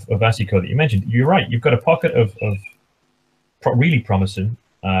of ASICO that you mentioned, you're right, you've got a pocket of really promising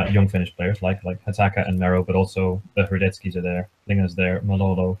young Finnish players like Hataka and Mero, but also the Hrdetskis are there, Linga's there,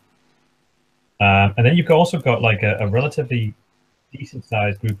 Malolo. And then you've also got like a relatively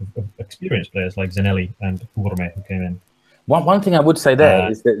decent-sized group of experienced players like Zanelli and Urme, who came in. One thing I would say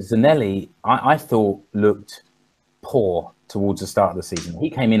there is that Zanelli, I thought, looked poor towards the start of the season. He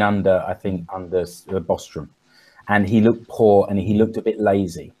came in under Bostrom, and he looked poor and he looked a bit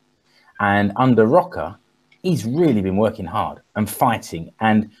lazy. And under Roca, he's really been working hard and fighting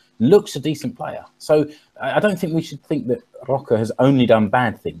and looks a decent player. So I don't think we should think that Roca has only done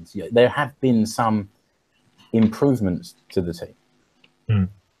bad things. There have been some improvements to the team.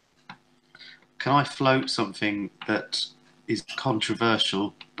 Can I float something that is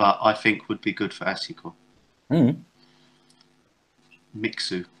controversial, but I think would be good for ASICO?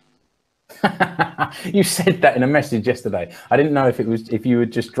 Mixu. You said that in a message yesterday. I didn't know if you were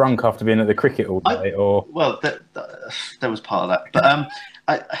just drunk after being at the cricket all day, or well, that was part of that.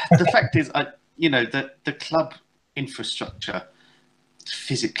 But the fact is, you know, that the club infrastructure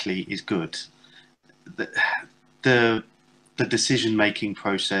physically is good. The decision-making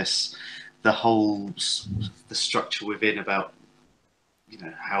process, the structure within, about, you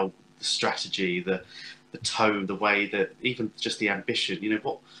know, how the strategy, the tone, the way that, even just the ambition, you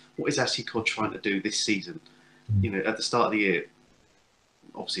know, what is ASICO trying to do this season? You know, at the start of the year,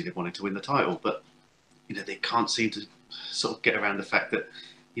 obviously they wanted to win the title, but, you know, they can't seem to sort of get around the fact that,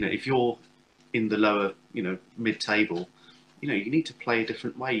 you know, if you're in the lower, you know, mid-table, you know, you need to play a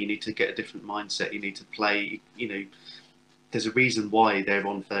different way. You need to get a different mindset. You need to play, you know, there's a reason why they're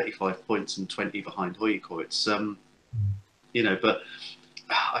on 35 points and 20 behind Huuhkajat. It's, you know, but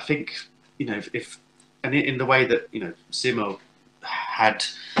I think, you know, if and in the way that, you know, Simo had,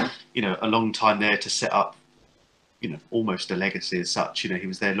 you know, a long time there to set up, you know, almost a legacy as such. You know, he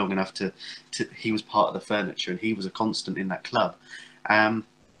was there long enough to he was part of the furniture and he was a constant in that club.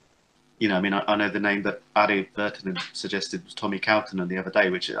 You know, I mean, I know the name that Ari Virtanen suggested was Tommy Kautonen the other day,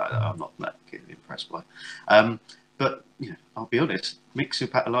 which I'm not that impressed by. But, you know, I'll be honest, Miksu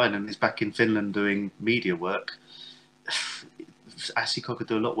Patalainen is back in Finland doing media work. SJK could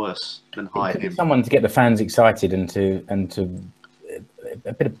do a lot worse than hire him. Someone to get the fans excited and to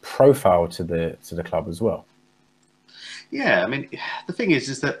a bit of profile to the club as well. Yeah, I mean, the thing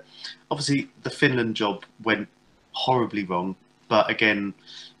is that obviously the Finland job went horribly wrong, but again,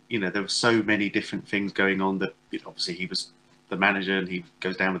 you know, there were so many different things going on that, you know, obviously he was the manager and he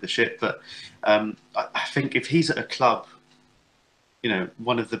goes down with the ship. But I think if he's at a club, you know,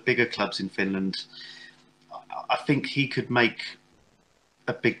 one of the bigger clubs in Finland, I think he could make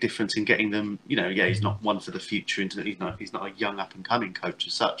a big difference in getting them, you know, yeah, he's not one for the future, he's not a young up and coming coach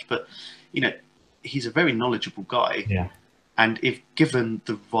as such, but, you know, he's a very knowledgeable guy. Yeah. And if given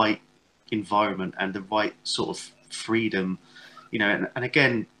the right environment and the right sort of freedom, you know, and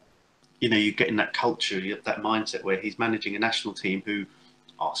again, you know, you get in that culture, you have that mindset where he's managing a national team who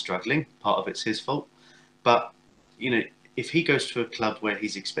are struggling. Part of it's his fault. But, you know, if he goes to a club where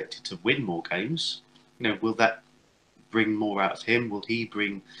he's expected to win more games, you know, will that bring more out of him? Will he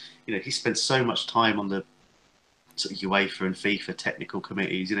bring, you know, he spent so much time on the sort of UEFA and FIFA technical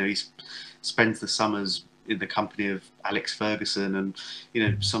committees. You know, he spends the summers in the company of Alex Ferguson and, you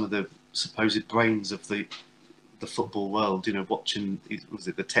know, some of the supposed brains of the football world, you know, watching, was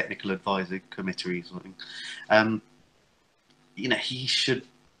it the technical advisory committee or something? You know, he should,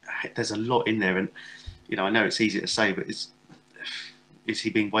 there's a lot in there. And, you know, I know it's easy to say, but is he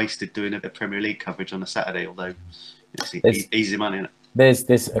being wasted doing a Premier League coverage on a Saturday? Although it's easy money, isn't it? There's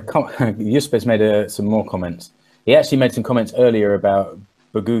Juspe's made some more comments. He actually made some comments earlier about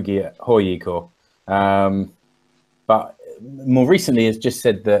Bagugi at Huuhkajat. But more recently has just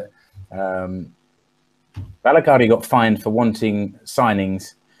said that Valakari got fined for wanting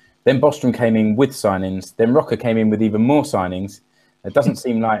signings. Then Bostrom came in with signings. Then Rocker came in with even more signings. It doesn't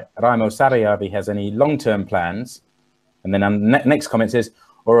seem like Raimo Sarajärvi has any long-term plans. And then next comment says,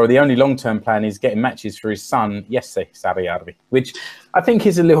 or the only long-term plan is getting matches for his son, Jesse Sarajärvi, which I think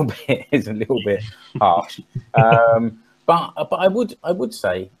is a little bit harsh. But I would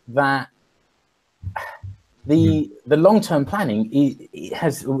say that the long-term planning it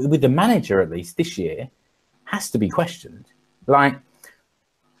has, with the manager at least this year, has to be questioned. Like,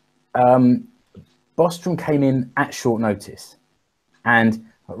 Bostrom came in at short notice, and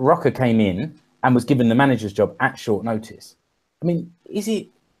Rocker came in and was given the manager's job at short notice. I mean, is it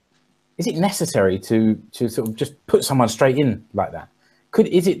necessary to sort of just put someone straight in like that?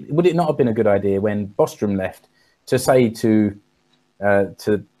 Would it not have been a good idea when Bostrom left to say to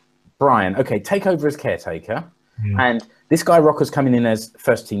Brian, okay, take over as caretaker, and this guy Rocker's coming in as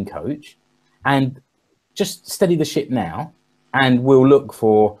first team coach, and just steady the ship now, and we'll look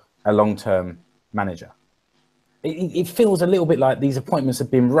for a long-term manager. It feels a little bit like these appointments have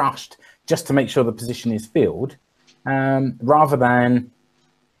been rushed just to make sure the position is filled, rather than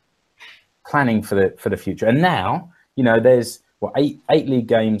planning for the future. And now, you know, there's eight league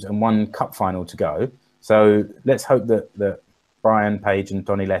games and 1 cup final to go. So let's hope that Brian Page and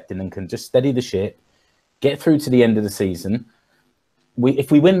Donny Lehtinen can just steady the ship, get through to the end of the season.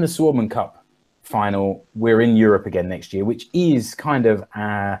 If we win the Suomen Cup final, we're in Europe again next year, which is kind of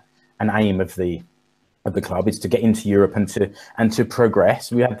an aim of the club, is to get into Europe and to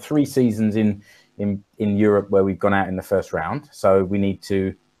progress. We had 3 seasons in Europe where we've gone out in the first round, so we need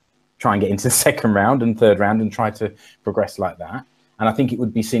to try and get into the second round and third round and try to progress like that. And I think it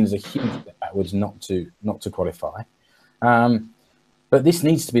would be seen as a huge step backwards not to qualify. But this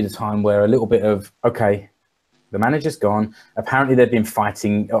needs to be the time where a little bit of, okay, the manager's gone. Apparently there've been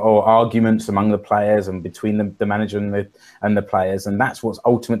fighting or arguments among the players and between the manager and the players. And that's what's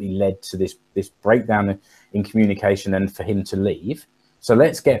ultimately led to this breakdown in communication and for him to leave. So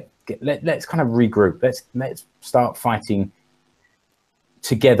let's kind of regroup. Let's start fighting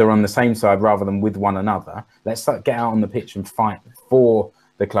together on the same side rather than with one another. Let's get out on the pitch and fight for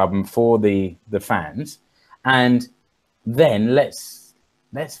the club and for the fans. And then let's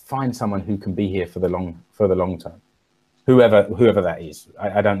find someone who can be here for the long term, whoever that is.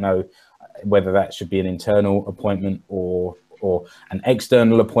 I don't know. whether that should be an internal appointment or an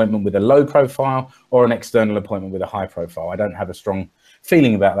external appointment with a low profile or an external appointment with a high profile. I don't have a strong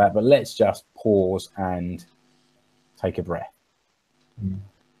feeling about that, but let's just pause and take a breath.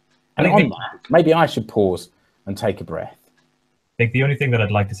 And on that, maybe I should pause and take a breath. I think the only thing that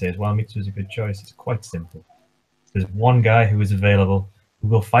I'd like to say is, while Mitsu is a good choice, it's quite simple. There's one guy who is available who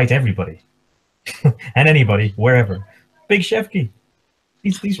will fight everybody and anybody, wherever. Big Shevki.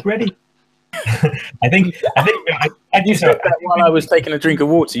 He's ready. I think you said that while I was taking a drink of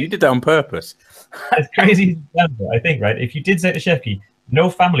water. You did that on purpose. As crazy as that, I think, right? If you did say to Shevki, no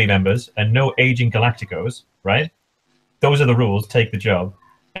family members and no aging Galacticos, right? Those are the rules, take the job.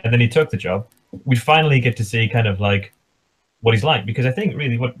 And then he took the job. We'd finally get to see kind of like what he's like, because I think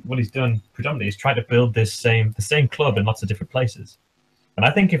really what he's done predominantly is try to build the same club in lots of different places. And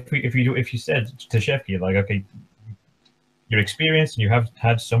I think if you said to Shevki, like, okay, you're experienced and you have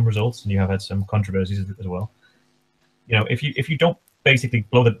had some results and you have had some controversies as well. You know, if you don't basically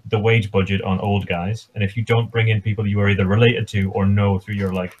blow the wage budget on old guys, and if you don't bring in people you are either related to or know through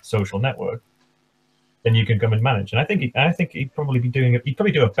your like social network, then you can come and manage. And I think he'd probably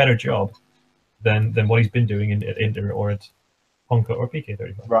do a better job than what he's been doing at Inter or at Honka or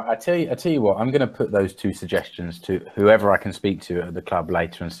PK35. Right, I tell you what, I'm going to put those two suggestions to whoever I can speak to at the club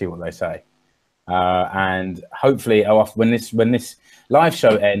later and see what they say. And hopefully, when this live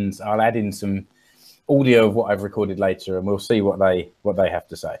show ends, I'll add in some audio of what I've recorded later, and we'll see what they have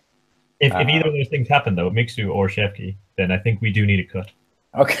to say. If either of those things happen, though, Miksu or Shevki, then I think we do need a cut.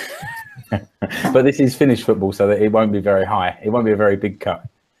 Okay, but this is Finnish football, so that it won't be very high. It won't be a very big cut.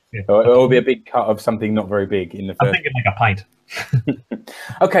 Yeah. It will be a big cut of something not very big in the first. I'm thinking like a pint.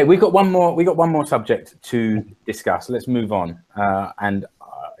 Okay, we got one more subject to discuss. Let's move on. And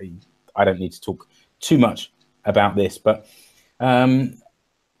I don't need to talk too much about this, but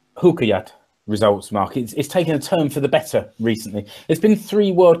Huuhkajat results, Mark. It's taken a turn for the better recently. There's been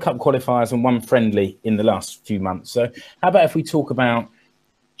 3 World Cup qualifiers and 1 friendly in the last few months. So how about if we talk about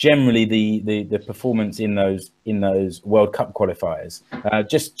generally the performance in those World Cup qualifiers,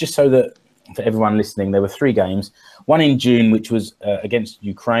 just so that for everyone listening, there were 3 games. One in June, which was against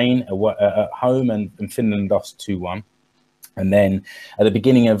Ukraine at home, and Finland lost 2-1. And then at the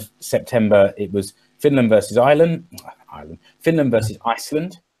beginning of September, it was Finland versus Finland versus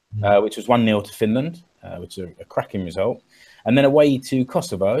Iceland, which was 1-0 to Finland, which is a cracking result. And then away to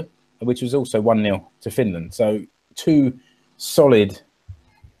Kosovo, which was also 1-0 to Finland. So 2 solid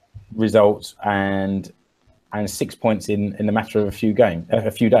results and 6 points in the matter of a few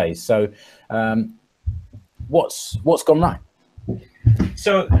days. So what's gone right?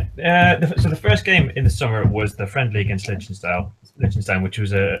 So the first game in the summer was the friendly against Liechtenstein, which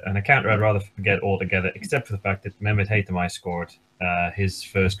was an encounter I'd rather forget altogether, except for the fact that Mehmet Heitemai scored his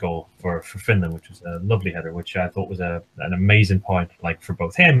first goal for Finland, which was a lovely header, which I thought was an amazing point, like for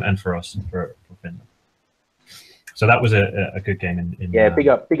both him and for us for Finland. So that was a good game. Big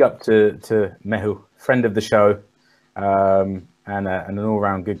up to Mehu, friend of the show, and an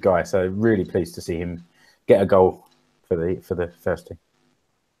all-round good guy. So really pleased to see him get a goal for the first team.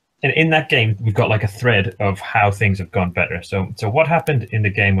 In that game, we've got like a thread of how things have gone better. So what happened in the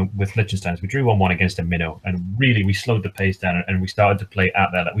game with Liechtenstein is we drew 1-1 against a minnow, and really we slowed the pace down and we started to play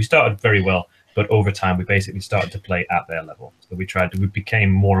at their level. We started very well, but over time we basically started to play at their level. So we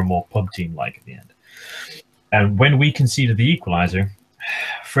became more and more pub team-like at the end. And when we conceded the equaliser,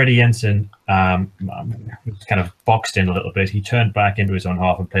 Freddie Jensen was kind of boxed in a little bit. He turned back into his own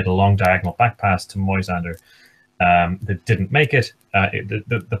half and played a long diagonal back pass to Moisander. That didn't make it.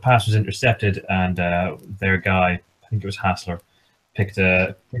 The pass was intercepted, and their guy, I think it was Hassler, picked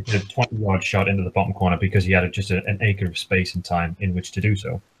a 20-yard shot into the bottom corner because he had just an acre of space and time in which to do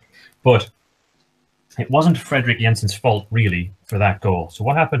so. But it wasn't Fredrik Jensen's fault, really, for that goal. So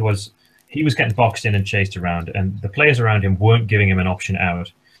what happened was he was getting boxed in and chased around, and the players around him weren't giving him an option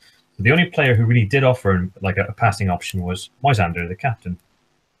out. So the only player who really did offer him like a passing option was Moisander, the captain.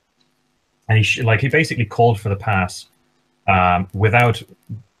 And he basically called for the pass without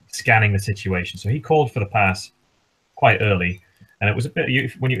scanning the situation. So he called for the pass quite early, and it was a bit.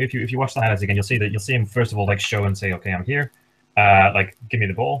 If you watch the highlights again, you'll see him first of all like show and say, "Okay, I'm here. Like, give me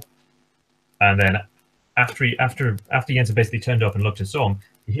the ball." And then after Jensen basically turned up and looked and saw him,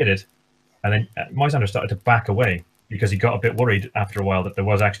 he hit it, and then Moisander started to back away because he got a bit worried after a while that there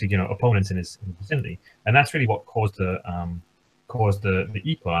was actually opponents in his vicinity, and that's really what caused the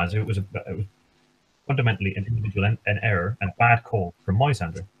equaliser. It was fundamentally an individual an error and a bad call from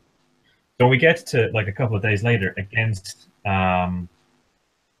Moisander. So we get to like a couple of days later against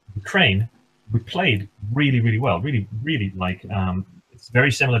Ukraine, we played really, really well. Really, really like it's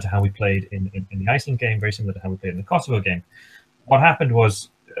very similar to how we played in the Iceland game, very similar to how we played in the Kosovo game. What happened was,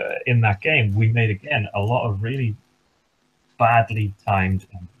 in that game, we made, again, a lot of really badly timed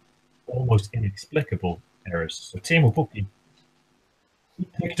and almost inexplicable errors. So Teemu Pukki, he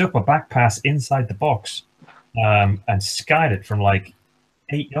picked up a back pass inside the box and skied it from like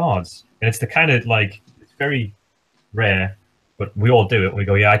 8 yards. And it's the kind of like, it's very rare, but we all do it. We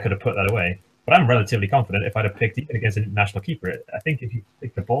go, yeah, I could have put that away. But I'm relatively confident if I'd have picked, even against an international keeper, I think if you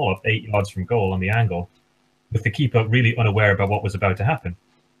pick the ball up 8 yards from goal on the angle, with the keeper really unaware about what was about to happen,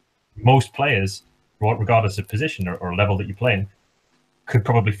 most players, regardless of position or level that you play in, could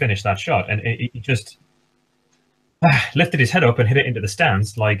probably finish that shot. And he just lifted his head up and hit it into the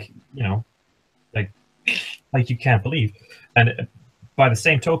stands like, you know, like you can't believe. And by the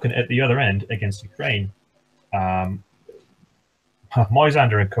same token, at the other end against Ukraine,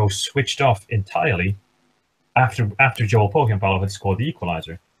 Moisander and co switched off entirely after Joel Pokenpalo had scored the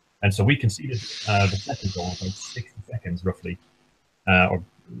equaliser. And so we conceded the second goal in about 60 seconds, roughly, or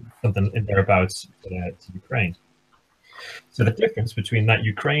something thereabouts to Ukraine. So the difference between that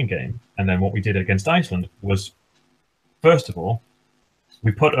Ukraine game and then what we did against Iceland was, first of all,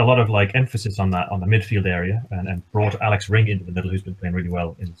 we put a lot of like emphasis on that, on the midfield area, and brought Alex Ring into the middle, who's been playing really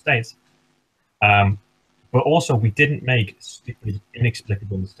well in the States. But also we didn't make stupid,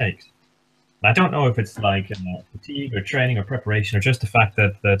 inexplicable mistakes. And I don't know if it's like fatigue or training or preparation, or just the fact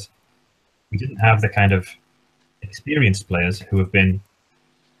that we didn't have the kind of experienced players who have been,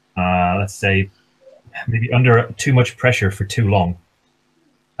 let's say, maybe under too much pressure for too long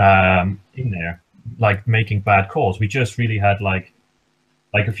in there, like making bad calls. We just really had like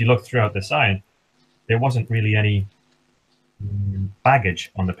if you look throughout the side, there wasn't really any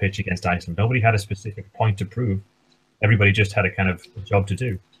baggage on the pitch against Iceland. Nobody had a specific point to prove. Everybody just had a kind of job to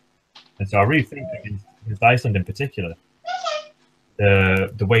do. And so I really think against Iceland in particular,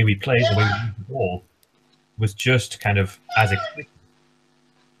 the way we played, the way we used the ball, was just kind of as expected.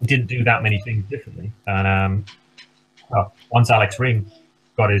 We didn't do that many things differently. And once Alex Ring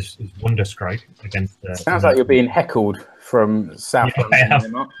got his wonder strike against... Sounds like you're being heckled from South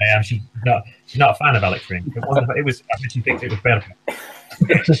London. I am. She's not a fan of Alex Ring. It was. I bet she thinks it was better.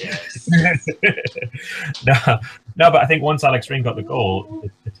 No, but I think once Alex Ring got the goal,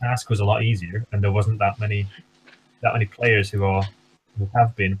 the task was a lot easier, and there wasn't that many players who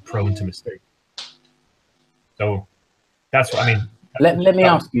have been prone to mistake. So that's what I mean. Let me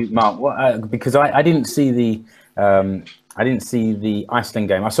ask you, Mark, because I didn't see the Iceland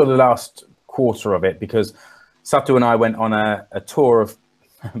game. I saw the last quarter of it because Satu and I went on a tour of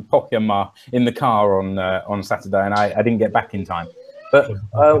Pohjanmaa in the car on Saturday, and I didn't get back in time. But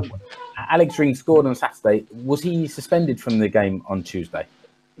Alex Ring scored on Saturday. Was he suspended from the game on Tuesday?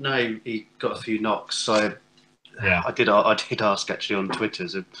 No, he got a few knocks. So yeah, I did ask actually on Twitter,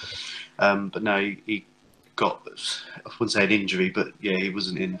 but no, he got, I wouldn't say an injury, but yeah, he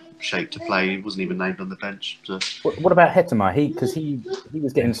wasn't in shape to play. He wasn't even named on the bench. So. What about Hetema? Because he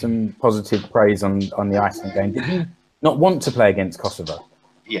was getting some positive praise on the Iceland game. Did he not want to play against Kosovo?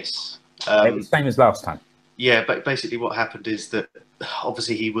 Yes. It was the same as last time. Yeah, but basically what happened is that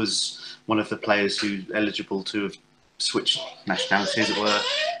obviously he was one of the players who's eligible to have switched nationality, as it were.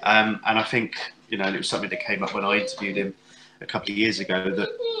 And I think, and it was something that came up when I interviewed him a couple of years ago, that,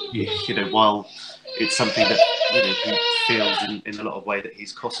 while it's something that, he feels in a lot of way that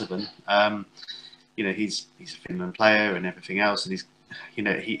he's Kosovan, he's a Finland player and everything else. And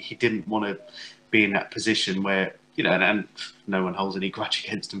he didn't want to be in that position where, and no one holds any grudge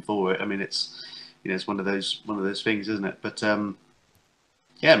against him for it. I mean, it's one of those things, isn't it? But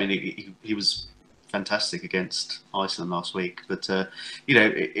yeah, I mean, he was fantastic against Iceland last week. But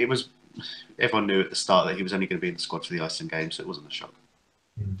it was, everyone knew at the start that he was only going to be in the squad for the Iceland game, so it wasn't a shock.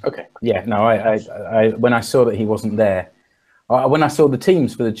 Okay, yeah, no, I when I saw that he wasn't there, when I saw the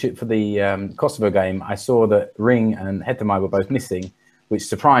teams for the Kosovo game, I saw that Ring and Hetema were both missing, which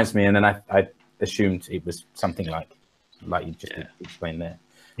surprised me, and then I assumed it was something like you just explained there.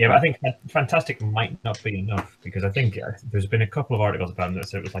 Yeah, but I think fantastic might not be enough, because I think there's been a couple of articles about him that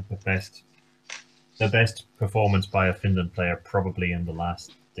said it was like the best performance by a Finland player probably in the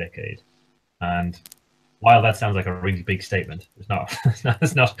last decade. And while that sounds like a really big statement,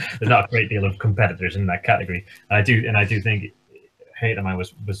 there's not a great deal of competitors in that category. And I do think Hetema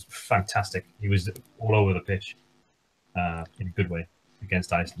was fantastic. He was all over the pitch in a good way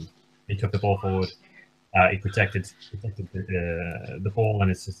against Iceland. He took the ball forward. He protected the ball and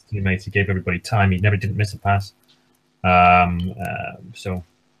his teammates. He gave everybody time. He never didn't miss a pass. And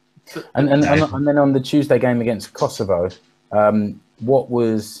then on the Tuesday game against Kosovo, what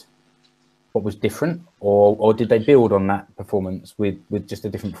was what was different, or did they build on that performance with just a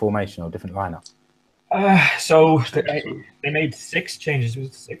different formation or different lineup? So they made 6 changes. Was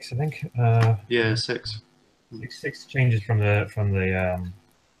it 6? I think. Yeah, 6. Six changes from the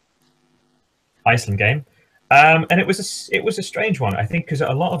Iceland game, and it was a strange one. I think because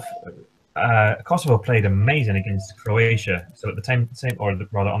a lot of Kosovo played amazing against Croatia. So at the same or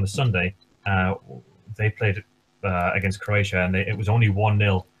rather on the Sunday, they played against Croatia, and it was only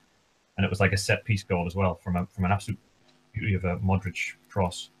 1-0, and it was like a set piece goal as well from an absolute beauty of a Modric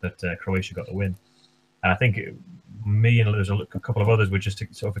cross that Croatia got the win. And I think me and there's a couple of others were just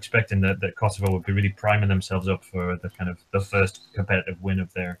sort of expecting that Kosovo would be really priming themselves up for the kind of the first competitive win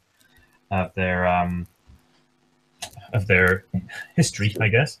of their history, I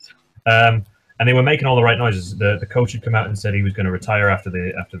guess. And they were making all the right noises. The coach had come out and said he was going to retire after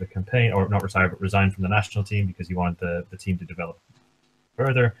the campaign, or not retire, but resign from the national team because he wanted the team to develop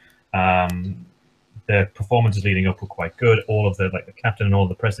further. The performances leading up were quite good. All of the captain and all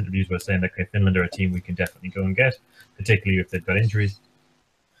the press interviews were saying that Finland are a team we can definitely go and get, particularly if they've got injuries.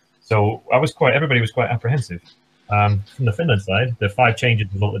 So everybody was quite apprehensive. From the Finland side, the 5 changes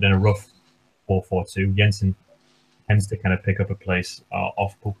resulted in a rough 4-4-2. Jensen tends to kind of pick up a place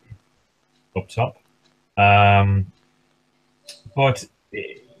off Pukki up top. But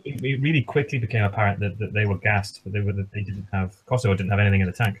it really quickly became apparent that they were gassed, that Kosovo didn't have anything in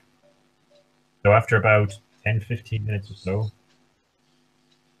the tank. So after about 10-15 minutes or so,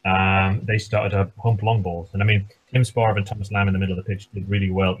 they started to hump long balls. And I mean, Tim Sparv and Thomas Lamb in the middle of the pitch did really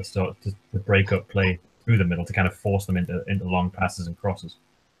well to start to break up play through the middle to kind of force them into long passes and crosses.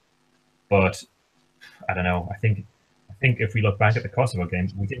 But I don't know. I think if we look back at the Kosovo game,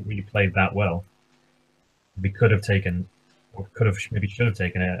 we didn't really play that well. We could have taken, or maybe should have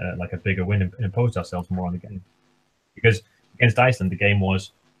taken a bigger win and imposed ourselves more on the game. Because against Iceland, the game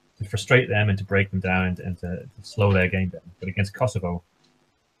was to frustrate them and to break them down and to slow their game down. But against Kosovo,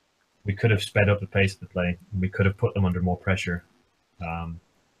 we could have sped up the pace of the play, and we could have put them under more pressure, a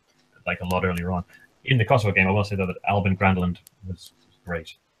lot earlier on. In the Kosovo game, I will say though that Albin Grandeland was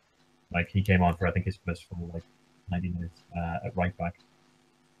great. He came on for I think his first full 90 minutes at right back,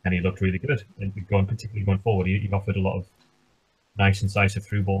 and he looked really good. And particularly going forward, he offered a lot of nice, incisive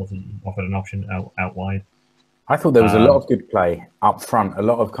through balls. He offered an option out wide. I thought there was a lot of good play up front, a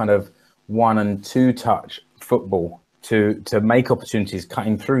lot of kind of 1- and 2-touch football to make opportunities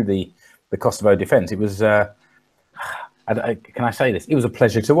cutting through the Kosovo defence. It was, can I say this? It was a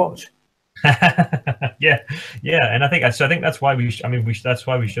pleasure to watch. yeah, and I think that's why that's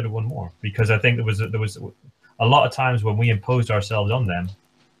why we should have won more, because I think there was a lot of times when we imposed ourselves on them,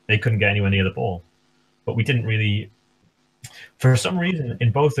 they couldn't get anywhere near the ball, but we didn't really. For some reason,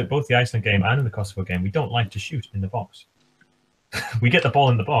 in both the Iceland game and in the Kosovo game, we don't like to shoot in the box. We get the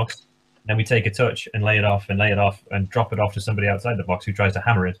ball in the box, then we take a touch and lay it off and drop it off to somebody outside the box who tries to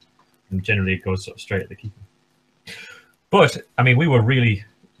hammer it, and generally it goes sort of straight at the keeper. But I mean, we were really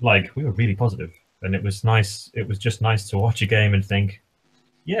positive, and it was nice. It was just nice to watch a game and think,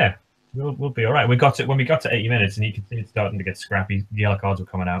 yeah, we'll be all right. When we got to 80 minutes, and you could see it starting to get scrappy. The yellow cards were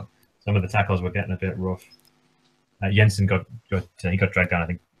coming out. Some of the tackles were getting a bit rough. Jensen got dragged down, I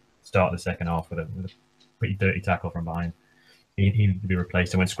think, start of the second half with a pretty dirty tackle from behind. He needed to be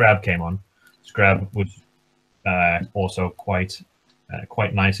replaced. And when Scrab came on, Scrab was also quite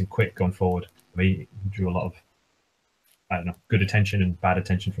nice and quick going forward. He drew a lot of, good attention and bad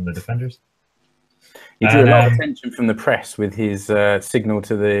attention from the defenders. He drew a lot of attention from the press with his signal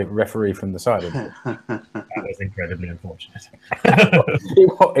to the referee from the side. That was incredibly unfortunate.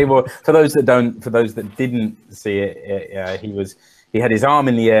 It was, for those that didn't see it, he had his arm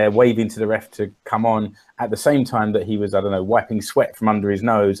in the air, waving to the ref to come on at the same time that he was, wiping sweat from under his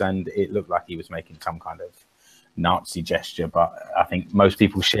nose, and it looked like he was making some kind of Nazi gesture. But I think most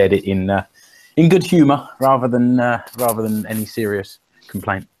people shared it in good humour rather than any serious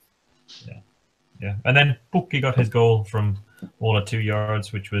complaint. Yeah, and then Pukki got his goal from all at 2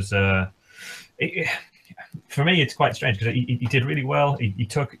 yards, which was for me it's quite strange because he did really well. He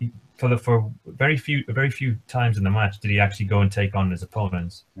took for very few times in the match did he actually go and take on his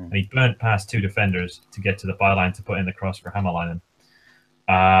opponents, and he burnt past 2 defenders to get to the byline to put in the cross for Hämäläinen.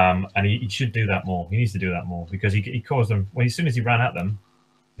 And he should do that more. He needs to do that more because he caused them. Well, as soon as he ran at them,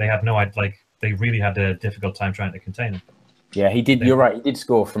 they had they really had a difficult time trying to contain him. Yeah, he did. You're right. He did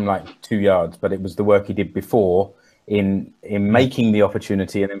score from 2 yards, but it was the work he did before in making the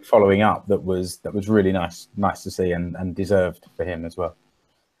opportunity and then following up that was really nice to see and deserved for him as well.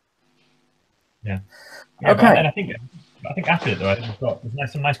 Yeah. Okay. And I think after it though, I think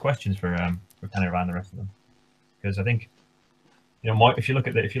there's some nice questions for kind of around the rest of them, because I think if you look,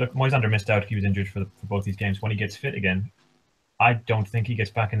 Moisander missed out. He was injured for both these games. When he gets fit again, I don't think he gets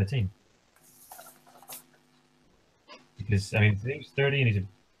back in the team. Because, I mean, he's 30 and he's a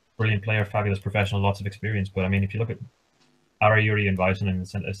brilliant player, fabulous professional, lots of experience. But, I mean, if you look at Arayuri and Väisänen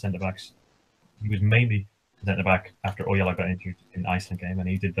as centre-backs, he was mainly centre-back after Ojala got injured in the Iceland game, and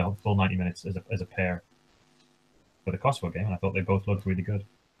he did the full 90 minutes as a pair for the Kosovo game, and I thought they both looked really good.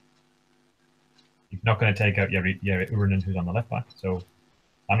 You're not going to take out Jere Urunen, who's on the left-back, so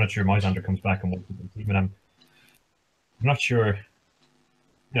I'm not sure Moisander comes back and works with the team, and I'm not sure.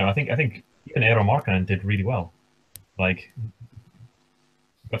 I think even Eero Markkanen did really well. Like,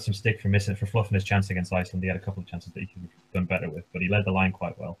 got some stick for fluffing his chance against Iceland. He had a couple of chances that he could have done better with, but he led the line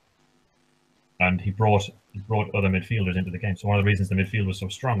quite well. And he brought other midfielders into the game. So one of the reasons the midfield was so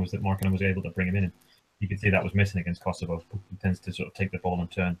strong was that Markkanen was able to bring him in. And you could see that was missing against Kosovo. He tends to sort of take the ball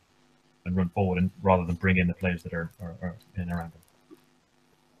and turn and run forward, and rather than bring in the players that are in and around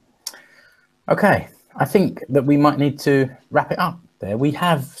him. Okay, I think that we might need to wrap it up there. We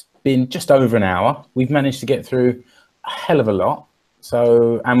have been just over an hour. We've managed to get through a hell of a lot.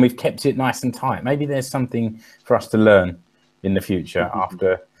 And we've kept it nice and tight. Maybe there's something for us to learn in the future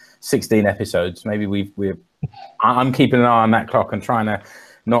after 16 episodes. Maybe I'm keeping an eye on that clock and trying to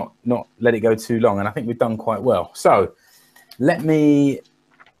not let it go too long. And I think we've done quite well. So let me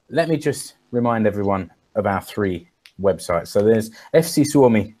just remind everyone of our 3 websites. So there's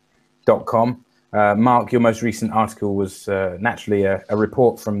fcsuomi.com. Mark, your most recent article was naturally a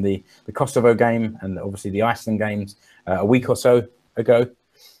report from the Kosovo game and obviously the Iceland games a week or so ago.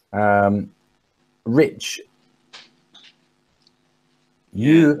 Rich,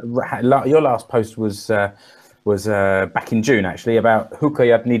 your last post was back in June, actually, about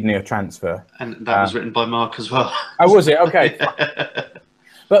Huuhkajat needing a transfer, and that was written by Mark as well. Oh, was it? Okay.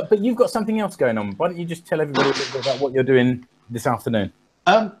 but you've got something else going on. Why don't you just tell everybody a little bit about what you're doing this afternoon?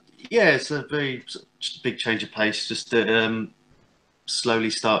 Yeah, it's a very big change of pace. Just slowly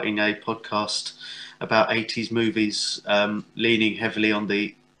starting a podcast about 80s movies, leaning heavily on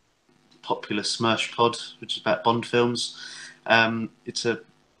the popular Smersh Pod, which is about Bond films. It's a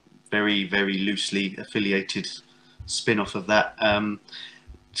very, very loosely affiliated spin-off of that.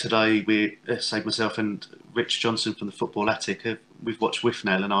 Today, myself and Rich Johnson from the Football Attic, we've watched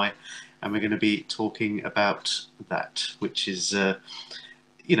Withnail and we're going to be talking about that, which is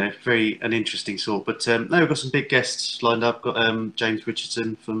very an interesting sort. But no, we've got some big guests lined up. Got James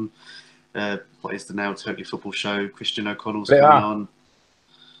Richardson from what is the now Totally Football Show. Christian O'Connell's coming on.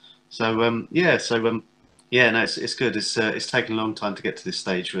 So no, it's good. It's taken a long time to get to this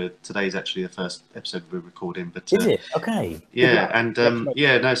stage. Where today's actually the first episode we're recording. But is it okay? Yeah, and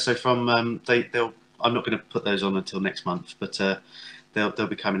no. So from I'm not going to put those on until next month, but they'll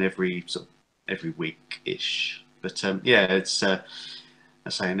be coming every week ish. But it's. I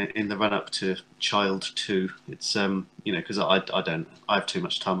say in the run up to Child 2, it's because I have too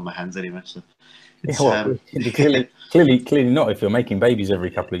much time on my hands anyway. So it's, clearly not. If you're making babies every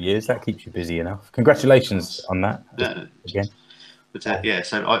couple of years, that keeps you busy enough. Congratulations on that again. But so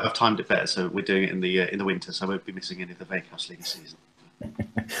I've timed it better. So we're doing it in the winter, so I won't be missing any of the Veikkausliiga season.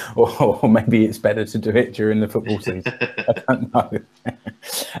 or maybe it's better to do it during the football season. I don't know.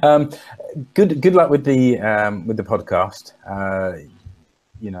 Good luck with the podcast.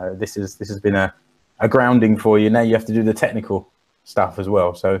 This has been a grounding for you. Now you have to do the technical stuff as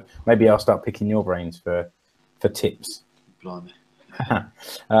well. So maybe I'll start picking your brains for tips. Blimey.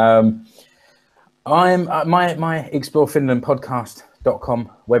 I'm my Explore Finland podcast.com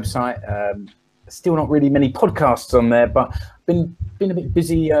website. Still not really many podcasts on there, but been a bit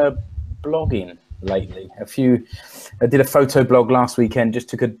busy blogging lately. I did a photo blog last weekend. Just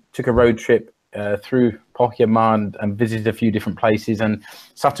took a road trip through Pohjanmaa and visited a few different places, and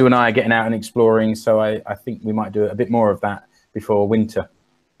Satu and I are getting out and exploring, so I think we might do a bit more of that before winter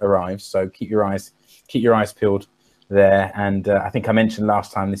arrives. So keep your eyes peeled there. And I think I mentioned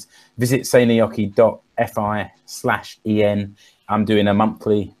last time this visit seinäjoki.fi/en. I'm doing a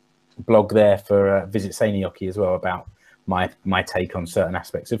monthly blog there for Visit Seinäjoki as well, about my take on certain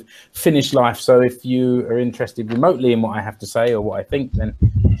aspects of Finnish life. So if you are interested remotely in what I have to say or what I think, then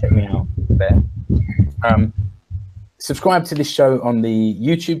check me out there. Subscribe to this show on the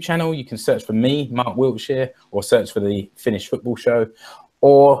YouTube channel. You can search for me, Mark Wiltshire, or search for the Finnish Football Show,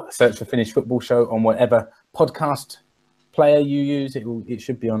 or search for Finnish Football Show on whatever podcast player you use. It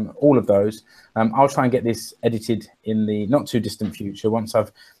should be on all of those. I'll try and get this edited in the not too distant future once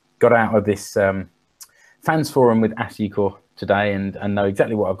I've got out of this fans forum with SJK today and know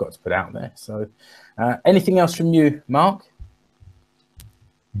exactly what I've got to put out there. So anything else from you, Mark?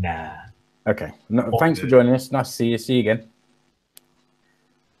 Nah. Okay. No, thanks for joining us. Nice to see you. See you again.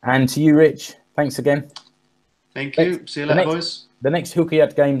 And to you, Rich, thanks again. Thank you. See you later, boys. The next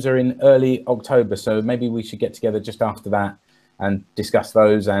Huuhkajat games are in early October, so maybe we should get together just after that and discuss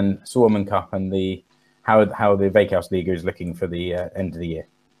those and Suomen Cup and how the Veikkausliiga is looking for the end of the year.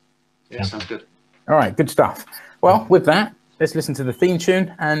 Yeah, sounds good. All right, good stuff. Well, with that, let's listen to the theme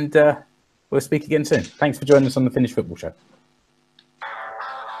tune and we'll speak again soon. Thanks for joining us on the Finnish Football Show.